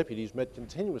and his deputies met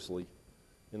continuously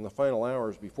in the final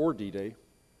hours before D-Day.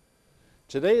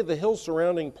 Today, the hills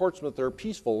surrounding Portsmouth are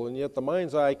peaceful, and yet the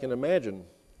mind's eye can imagine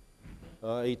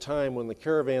a time when the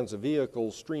caravans of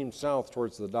vehicles streamed south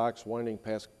towards the docks, winding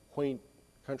past quaint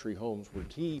country homes where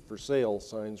tea for sale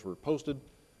signs were posted,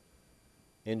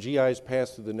 and GIs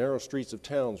passed through the narrow streets of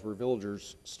towns where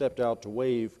villagers stepped out to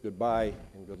wave goodbye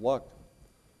and good luck.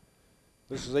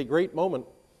 This is a great moment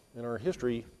in our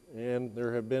history, and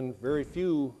there have been very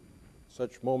few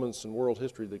such moments in world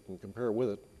history that can compare with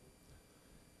it.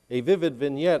 A vivid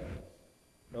vignette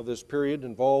of this period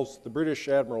involves the British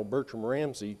Admiral Bertram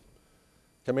Ramsay,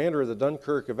 commander of the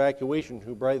Dunkirk evacuation,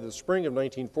 who by the spring of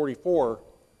 1944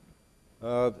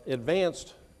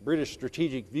 advanced British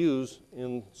strategic views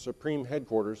in Supreme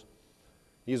Headquarters.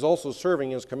 He is also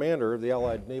serving as commander of the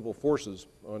Allied naval forces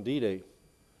on D-Day.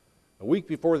 A week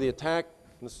before the attack,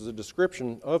 this is a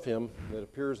description of him that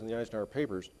appears in the Eisenhower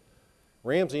papers,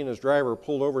 Ramsay and his driver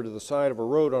pulled over to the side of a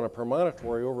road on a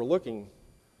promontory overlooking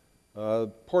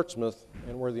Portsmouth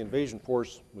and where the invasion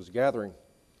force was gathering.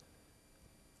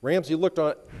 Ramsay looked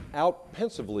out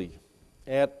pensively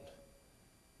at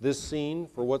this scene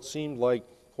for what seemed like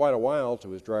quite a while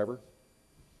to his driver.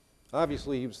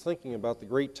 Obviously, he was thinking about the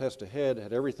great test ahead.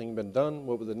 Had everything been done?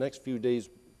 What would the next few days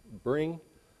bring?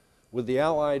 Would the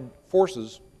Allied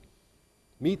forces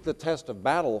meet the test of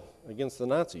battle against the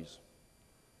Nazis.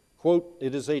 Quote,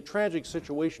 "It is a tragic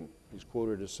situation," he's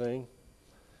quoted as saying,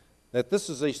 "that this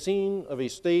is a scene of a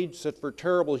stage set for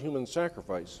terrible human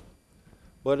sacrifice.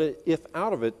 But if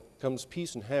out of it comes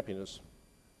peace and happiness,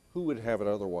 who would have it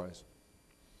otherwise?"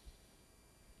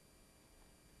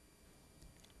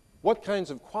 What kinds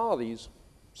of qualities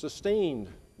sustained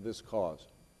this cause?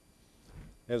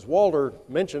 As Walter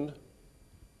mentioned,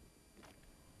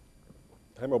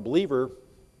 I'm a believer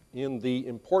in the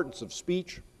importance of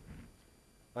speech.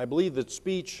 I believe that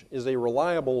speech is a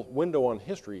reliable window on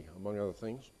history, among other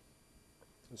things.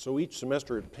 And so each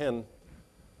semester at Penn,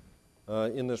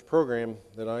 in this program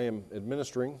that I am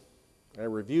administering, I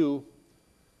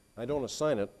don't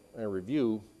assign it, I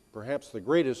review perhaps the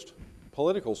greatest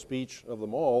political speech of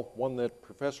them all, one that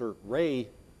Professor Ray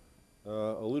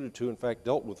alluded to, in fact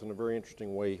dealt with in a very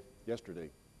interesting way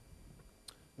yesterday.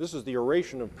 This is the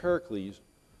oration of Pericles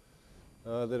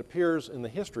that appears in the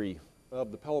history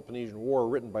of the Peloponnesian War,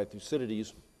 written by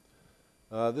Thucydides.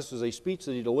 This is a speech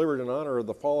that he delivered in honor of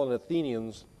the fallen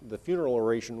Athenians, the funeral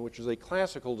oration, which is a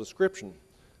classical description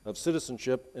of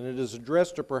citizenship, and it is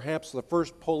addressed to perhaps the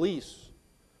first police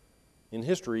in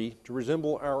history to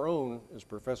resemble our own, as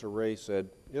Professor Ray said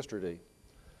yesterday.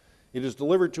 It is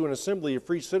delivered to an assembly of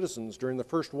free citizens during the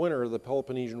first winter of the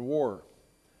Peloponnesian War.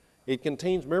 It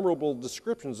contains memorable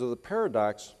descriptions of the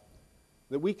paradox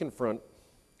that we confront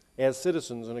as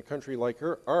citizens in a country like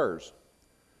ours.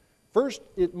 First,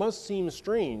 it must seem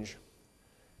strange,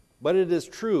 but it is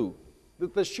true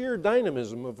that the sheer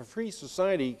dynamism of a free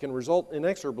society can result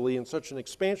inexorably in such an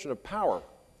expansion of power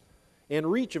and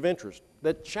reach of interest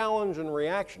that challenge and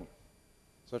reaction,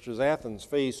 such as Athens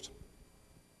faced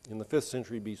in the 5th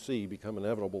century BC, become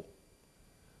inevitable.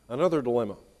 Another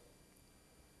dilemma.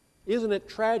 Isn't it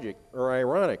tragic or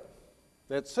ironic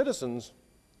that citizens,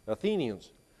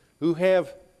 Athenians, who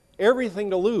have everything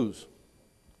to lose,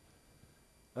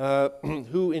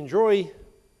 who enjoy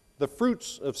the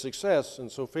fruits of success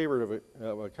and so favored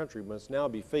of a country, must now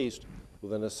be faced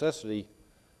with the necessity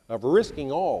of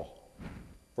risking all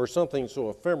for something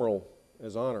so ephemeral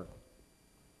as honor?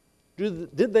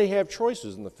 Did they have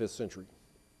choices in the 5th century?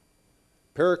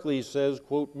 Pericles says,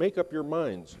 quote, "Make up your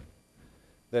minds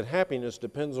that happiness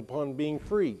depends upon being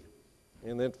free,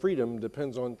 and that freedom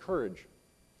depends on courage.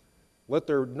 Let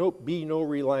there be no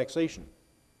relaxation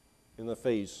in the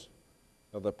face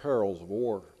of the perils of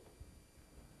war."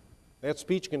 That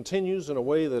speech continues in a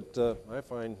way that I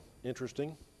find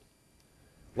interesting.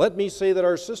 "Let me say that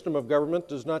our system of government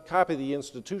does not copy the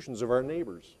institutions of our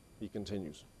neighbors," he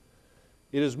continues.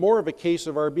 "It is more of a case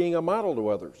of our being a model to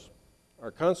others. Our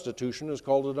Constitution is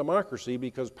called a democracy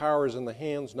because power is in the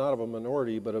hands not of a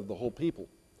minority but of the whole people.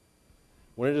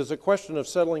 When it is a question of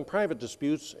settling private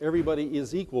disputes, everybody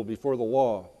is equal before the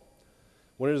law.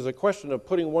 When it is a question of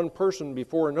putting one person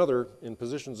before another in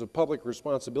positions of public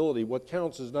responsibility, what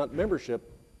counts is not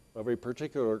membership of a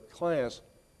particular class,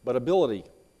 but ability.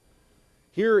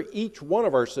 Here, each one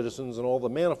of our citizens in all the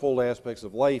manifold aspects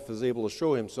of life is able to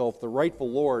show himself the rightful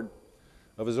lord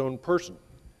of his own person.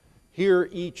 Here,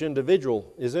 each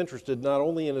individual is interested not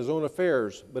only in his own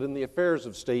affairs, but in the affairs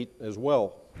of state as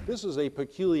well. This is a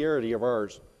peculiarity of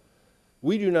ours.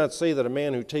 We do not say that a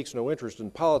man who takes no interest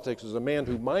in politics is a man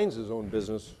who minds his own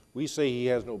business. We say he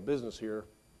has no business here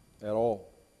at all."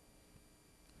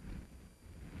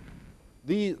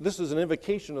 This is an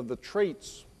invocation of the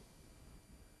traits,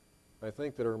 I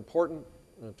think, that are important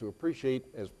to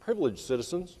appreciate as privileged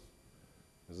citizens,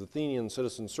 as Athenian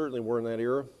citizens certainly were in that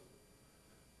era.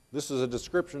 This is a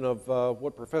description of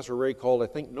what Professor Ray called, I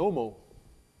think, nomo,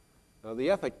 the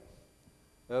ethic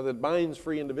that binds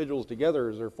free individuals together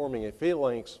as they're forming a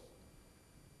phalanx,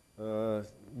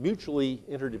 mutually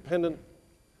interdependent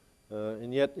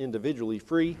and yet individually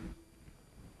free.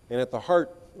 And at the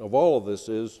heart of all of this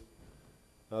is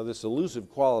this elusive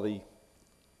quality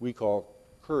we call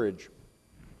courage.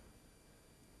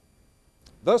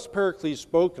 Thus Pericles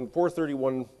spoke in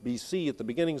 431 BC at the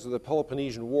beginnings of the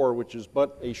Peloponnesian War, which is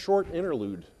but a short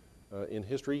interlude in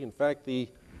history. In fact, the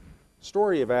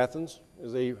story of Athens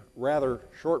is a rather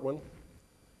short one.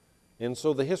 And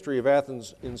so the history of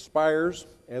Athens inspires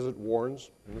as it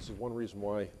warns, and this is one reason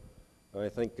why I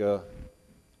think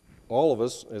all of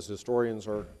us as historians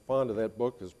are fond of that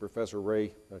book, as Professor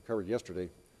Ray covered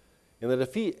yesterday. And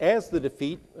as the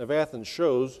defeat of Athens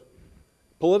shows,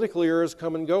 political eras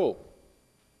come and go.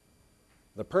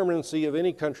 The permanency of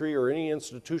any country or any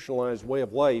institutionalized way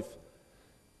of life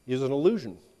is an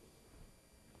illusion,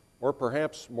 or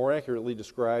perhaps more accurately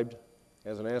described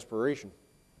as an aspiration.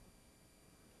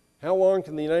 How long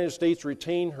can the United States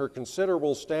retain her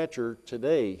considerable stature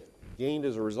today gained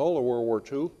as a result of World War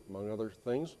II, among other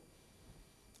things,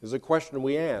 is a question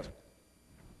we ask,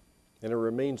 and it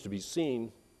remains to be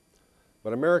seen.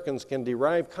 But Americans can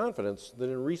derive confidence that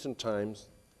in recent times,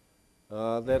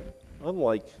 that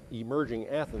unlike emerging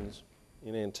Athens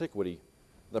in antiquity,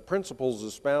 the principles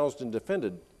espoused and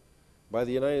defended by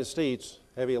the United States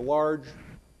have a large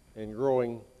and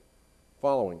growing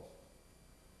following.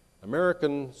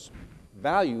 Americans'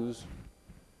 values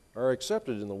are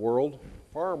accepted in the world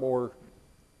over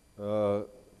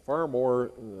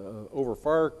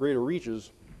far greater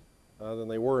reaches than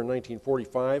they were in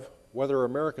 1945. Whether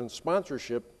American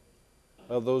sponsorship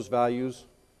of those values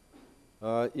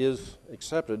is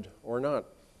accepted or not.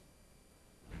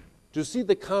 To see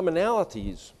the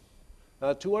commonalities,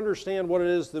 to understand what it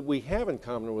is that we have in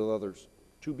common with others,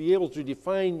 to be able to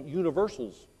define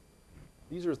universals.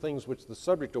 These are things which the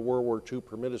subject of World War II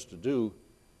permit us to do,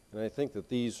 and I think that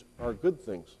these are good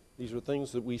things. These are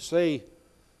things that we say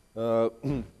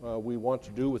we want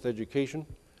to do with education.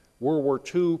 World War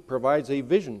II provides a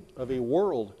vision of a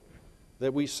world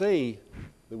that we say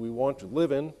that we want to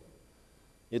live in.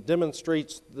 It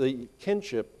demonstrates the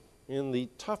kinship and the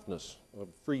toughness of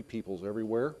free peoples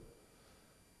everywhere.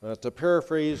 To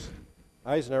paraphrase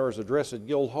Eisenhower's address at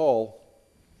Guildhall,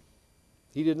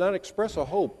 he did not express a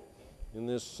hope in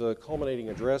this culminating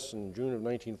address in June of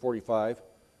 1945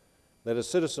 that a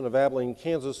citizen of Abilene,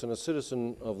 Kansas, and a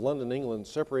citizen of London, England,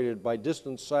 separated by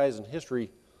distance, size, and history,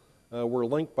 were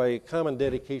linked by a common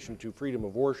dedication to freedom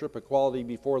of worship, equality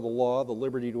before the law, the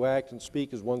liberty to act and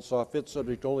speak as one saw fit,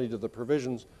 subject only to the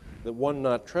provisions that one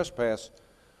not trespass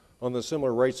on the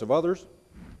similar rights of others.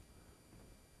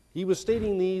 He was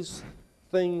stating these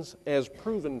things as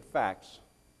proven facts.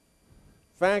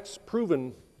 Facts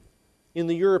proven in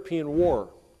the European War.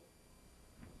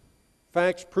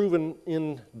 Facts proven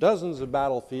in dozens of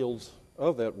battlefields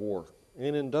of that war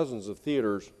and in dozens of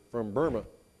theaters from Burma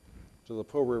to the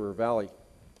Po River Valley.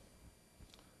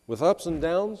 With ups and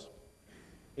downs,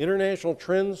 international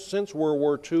trends since World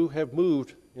War II have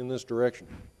moved in this direction.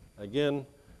 Again,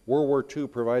 World War II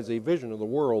provides a vision of the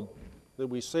world that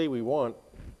we say we want,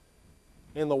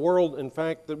 and the world, in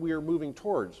fact, that we are moving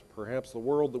towards, perhaps the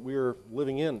world that we are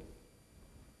living in.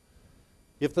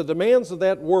 If the demands of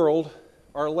that world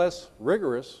are less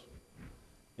rigorous,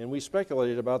 and we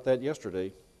speculated about that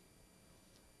yesterday,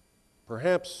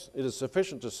 perhaps it is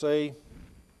sufficient to say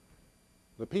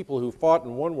the people who fought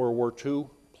and won World War II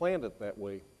planned it that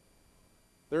way.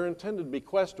 Their intended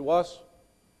bequest to us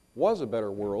was a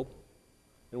better world,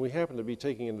 and we happen to be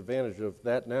taking advantage of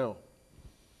that now.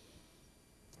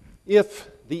 If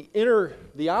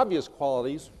the obvious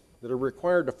qualities that are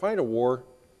required to fight a war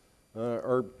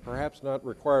are perhaps not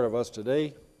required of us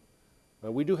today,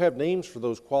 we do have names for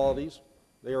those qualities.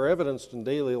 They are evidenced in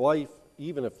daily life,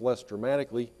 even if less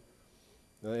dramatically,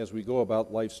 as we go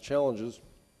about life's challenges.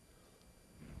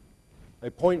 A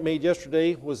point made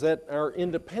yesterday was that our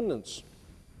independence,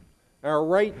 our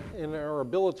right and our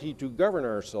ability to govern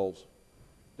ourselves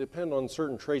depend on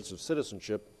certain traits of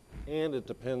citizenship, and it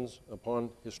depends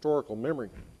upon historical memory.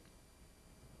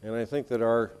 And I think that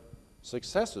our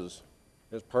successes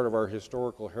as part of our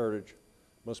historical heritage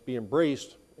must be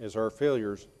embraced as our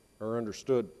failures are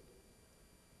understood.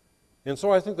 And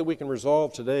so I think that we can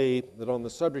resolve today that on the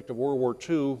subject of World War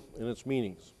II and its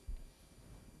meanings,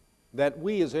 that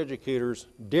we as educators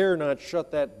dare not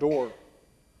shut that door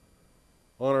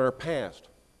on our past.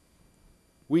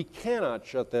 We cannot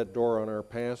shut that door on our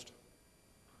past.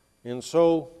 And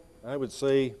so I would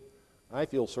say, I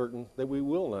feel certain that we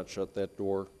will not shut that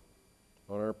door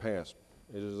on our past.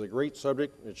 It is a great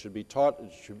subject. It should be taught.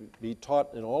 It should be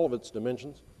taught in all of its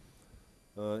dimensions.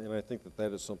 And I think that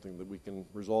that is something that we can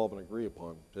resolve and agree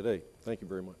upon today. Thank you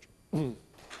very much.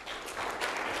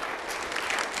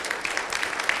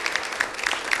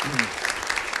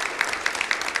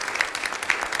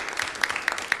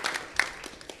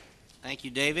 Thank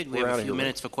you, David. We have a few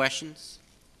minutes for questions.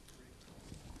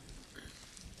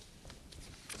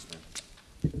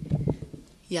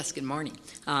 Yes, good morning.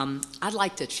 I'd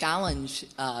like to challenge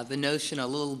the notion a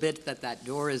little bit that that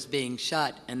door is being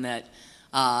shut and that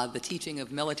the teaching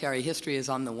of military history is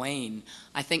on the wane.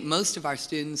 I think most of our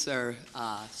students are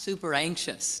super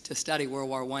anxious to study World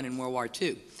War I and World War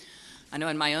II. I know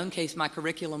in my own case, my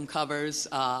curriculum covers,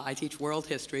 I teach world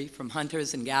history from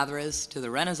hunters and gatherers to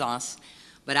the Renaissance,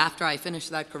 but after I finish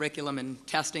that curriculum and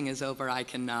testing is over, I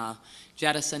can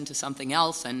jettison to something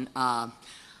else. And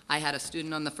I had a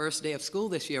student on the first day of school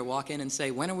this year walk in and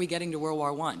say, when are we getting to World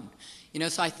War I? You know,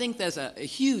 so I think there's a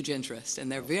huge interest,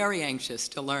 and they're very anxious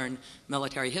to learn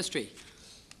military history.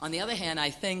 On the other hand, I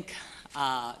think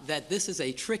that this is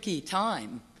a tricky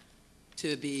time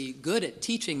to be good at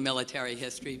teaching military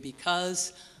history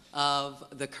because of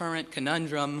the current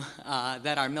conundrum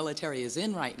that our military is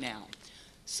in right now.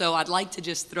 So I'd like to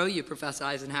just throw you, Professor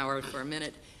Eisenhower, for a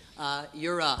minute.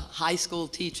 You're a high school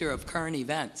teacher of current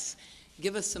events.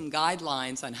 Give us some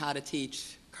guidelines on how to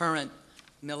teach current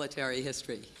military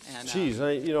history. And, Geez,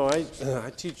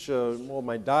 I teach, well,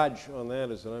 my dodge on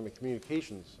that is that I'm a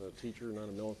communications teacher, not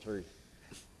a military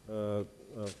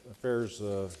affairs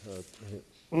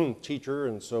teacher,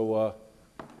 and so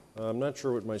I'm not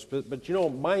sure what my,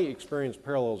 but my experience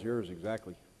parallels yours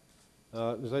exactly.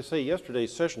 As I say,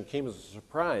 yesterday's session came as a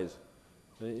surprise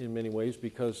in many ways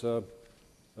because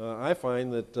I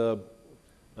find that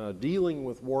dealing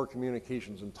with war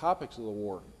communications and topics of the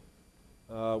war,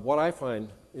 what I find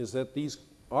is that these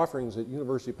offerings at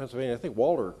University of Pennsylvania, I think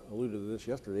Walter alluded to this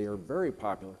yesterday, are very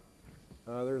popular.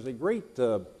 There's a great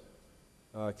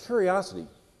curiosity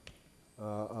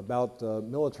about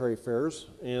military affairs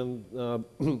and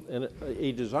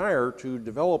a desire to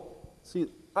develop,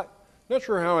 I'm not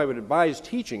sure how I would advise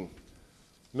teaching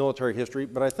military history,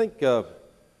 but I think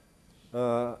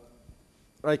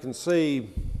I can say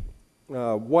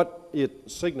what it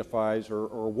signifies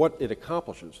or what it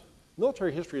accomplishes.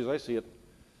 Military history, as I see it,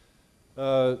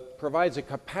 provides a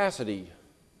capacity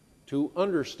to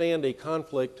understand a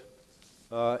conflict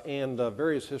and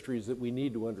various histories that we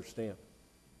need to understand.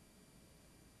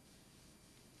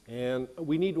 And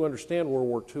we need to understand World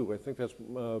War II. I think that's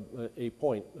a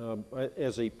point.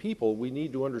 As a people, we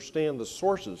need to understand the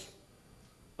sources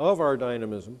of our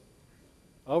dynamism,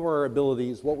 of our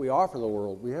abilities, what we offer the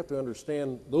world. We have to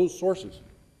understand those sources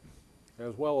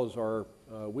as well as our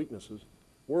weaknesses.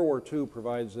 World War II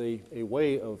provides a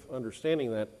way of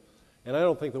understanding that, and I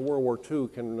don't think that World War II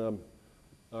can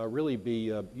really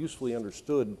be usefully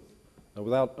understood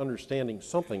without understanding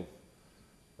something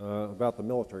about the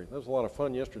military. That was a lot of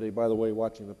fun yesterday, by the way,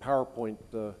 watching the PowerPoint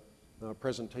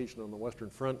presentation on the Western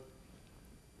Front.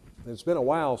 It's been a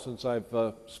while since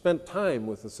I've spent time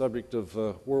with the subject of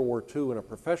World War II in a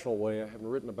professional way. I haven't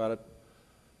written about it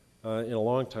in a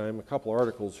long time, a couple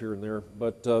articles here and there,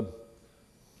 but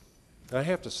I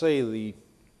have to say the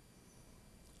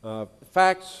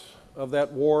facts of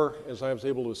that war, as I was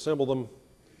able to assemble them,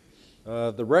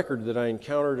 the record that I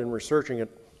encountered in researching it,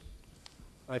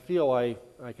 I feel I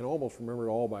can almost remember it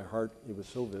all by heart. It was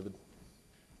so vivid.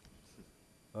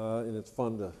 And it's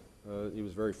fun to, it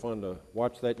was very fun to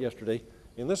watch that yesterday.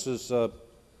 And this is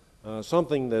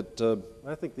something that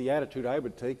I think the attitude I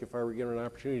would take if I were given an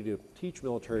opportunity to teach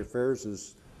military affairs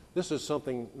is this is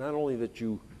something not only that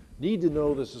you need to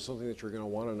know, this is something that you're going to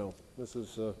want to know. This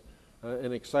is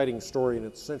an exciting story, and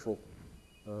it's central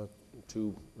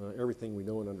to everything we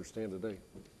know and understand today.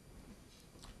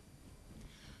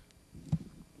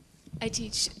 I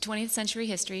teach 20th century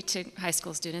history to high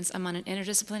school students. I'm on an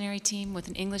interdisciplinary team with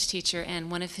an English teacher, and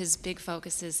one of his big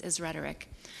focuses is rhetoric.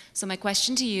 So my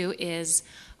question to you is,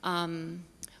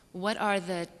 what are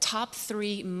the top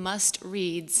 3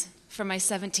 must-reads for my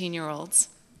 17-year-olds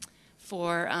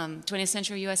for 20th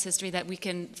century U.S. history that we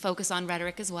can focus on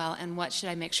rhetoric as well, and what should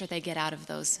I make sure they get out of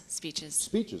those speeches?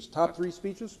 Speeches, top 3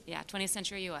 speeches? Yeah, 20th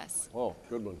century U.S. Oh,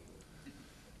 good one.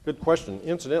 Good question.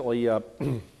 Incidentally,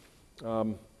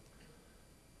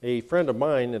 a friend of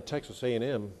mine at Texas A&M,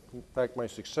 in fact, my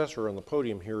successor on the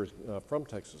podium here is from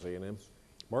Texas A&M,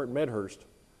 Martin Medhurst,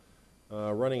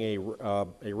 running a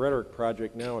rhetoric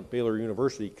project now at Baylor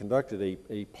University, conducted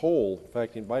a poll, in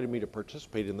fact, invited me to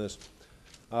participate in this,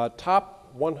 top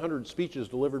 100 speeches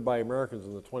delivered by Americans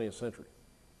in the 20th century.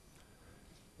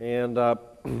 And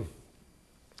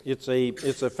it's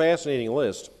a fascinating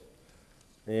list.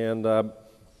 And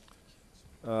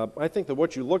I think that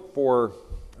what you look for,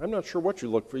 I'm not sure what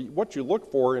you look for. What you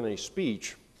look for in a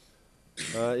speech,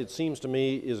 it seems to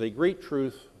me, is a great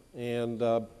truth and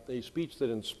a speech that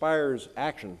inspires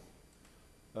action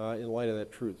in light of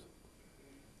that truth.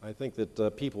 I think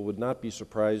that people would not be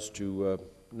surprised to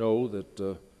know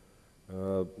that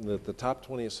that the top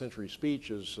 20th century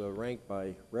speech is ranked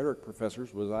by rhetoric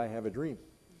professors was "I Have a Dream"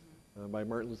 by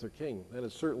Martin Luther King. That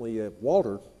is certainly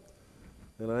Walter.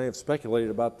 And I have speculated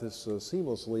about this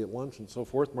seamlessly at lunch and so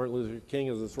forth. Martin Luther King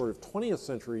is a sort of 20th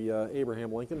century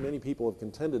Abraham Lincoln. Many people have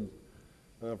contended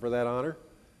for that honor.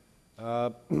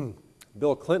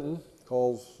 Bill Clinton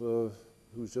calls,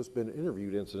 who's just been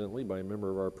interviewed incidentally by a member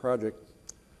of our project,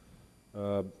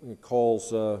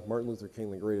 calls Martin Luther King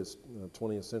the greatest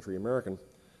 20th century American.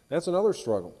 That's another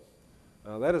struggle.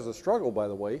 That is a struggle, by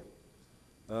the way,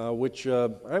 which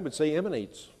I would say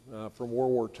emanates from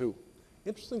World War II.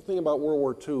 Interesting thing about World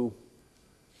War II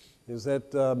is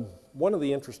that one of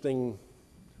the interesting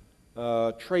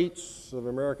traits of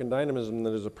American dynamism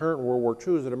that is apparent in World War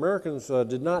II is that Americans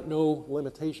did not know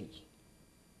limitations.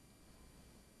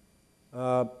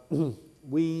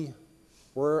 We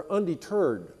were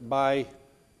undeterred by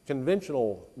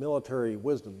conventional military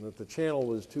wisdom, that the channel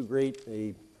was too great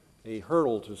a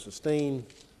hurdle to sustain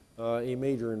a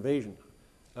major invasion.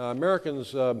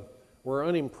 Americans were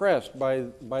unimpressed by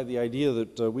the idea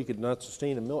that we could not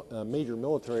sustain a major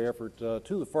military effort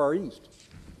to the Far East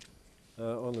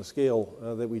on the scale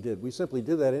that we did. We simply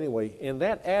did that anyway, and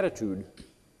that attitude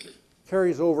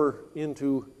carries over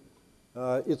into,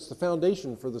 it's the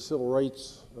foundation for the civil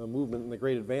rights movement and the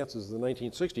great advances of the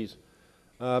 1960s,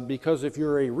 because if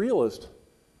you're a realist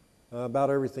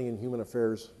about everything in human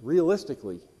affairs,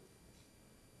 realistically,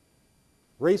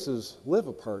 races live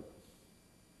apart.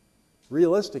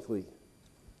 Realistically,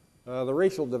 the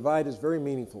racial divide is very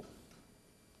meaningful.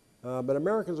 But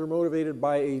Americans are motivated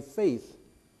by a faith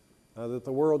that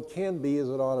the world can be as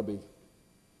it ought to be.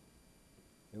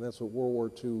 And that's what World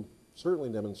War II certainly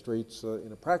demonstrates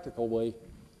in a practical way.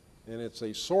 And it's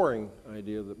a soaring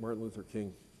idea that Martin Luther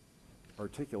King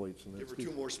articulates in that Give her speech.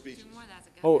 2 more speeches. Two more, that's a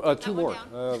good. Oh, Put two that one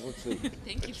more. down. Let's see.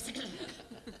 Thank you.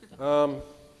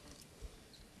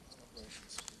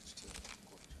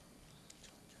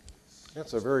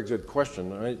 That's a very good question.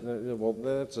 Well,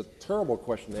 that's a terrible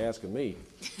question to ask of me,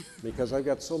 because I've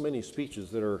got so many speeches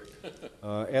that are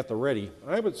at the ready.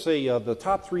 I would say the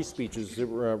top 3 speeches that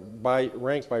were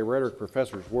ranked by rhetoric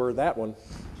professors were that one,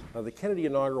 the Kennedy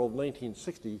inaugural of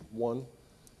 1961,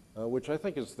 which I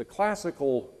think is the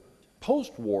classical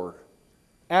post-war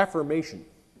affirmation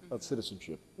of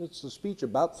citizenship. It's the speech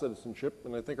about citizenship,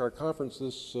 and I think our conference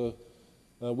this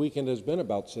weekend has been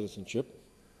about citizenship.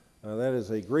 That is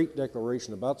a great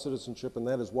declaration about citizenship, and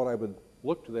that is what I would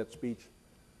look to that speech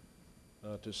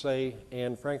to say.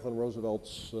 And Franklin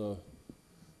Roosevelt's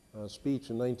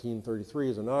speech in 1933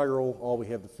 is inaugural. All we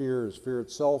have to fear is fear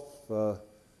itself,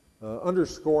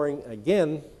 underscoring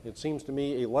again, it seems to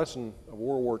me, a lesson of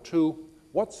World War II.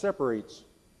 What separates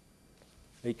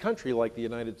a country like the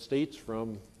United States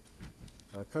from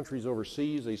countries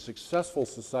overseas, a successful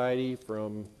society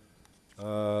from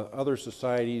other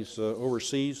societies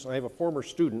overseas? I have a former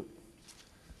student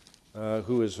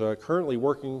who is currently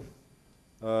working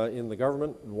in the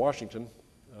government in Washington.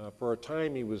 For a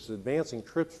time, he was advancing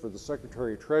trips for the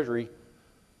Secretary of Treasury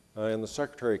and the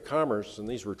Secretary of Commerce, and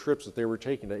these were trips that they were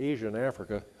taking to Asia and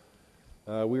Africa.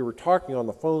 We were talking on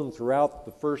the phone throughout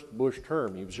the first Bush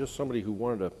term. He was just somebody who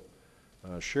wanted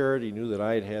to share it. He knew that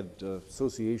I had had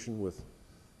association with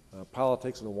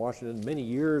politics in Washington many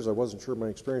years. I wasn't sure my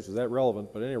experience was that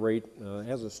relevant, but at any rate,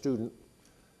 as a student,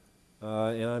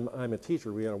 and I'm a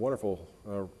teacher, we had a wonderful,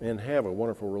 and have a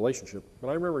wonderful relationship. But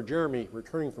I remember Jeremy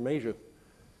returning from Asia,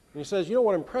 and he says, you know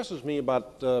what impresses me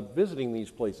about visiting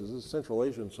these places, Central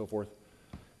Asia and so forth,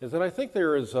 is that I think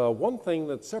there is one thing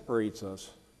that separates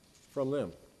us from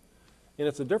them. And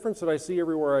it's a difference that I see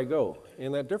everywhere I go.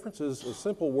 And that difference is a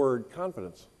simple word: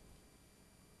 confidence.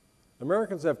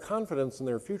 Americans have confidence in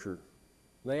their future.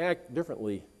 And they act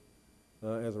differently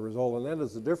as a result, and that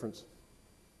is the difference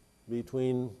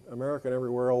between America and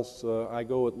everywhere else I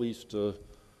go, at least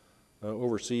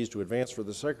overseas to advance for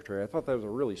the Secretary. I thought that was a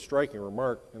really striking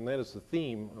remark, and that is the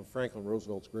theme of Franklin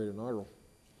Roosevelt's great inaugural.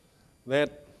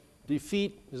 That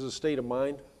defeat is a state of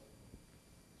mind.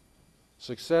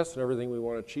 Success and everything we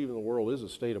want to achieve in the world is a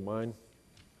state of mind.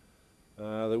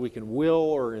 That we can will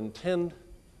or intend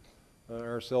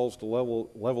ourselves to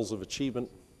levels of achievement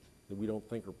that we don't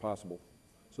think are possible.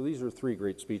 So these are 3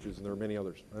 great speeches, and there are many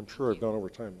others. I'm sure I've gone over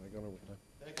time. I've gone over time.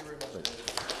 Thank you very much.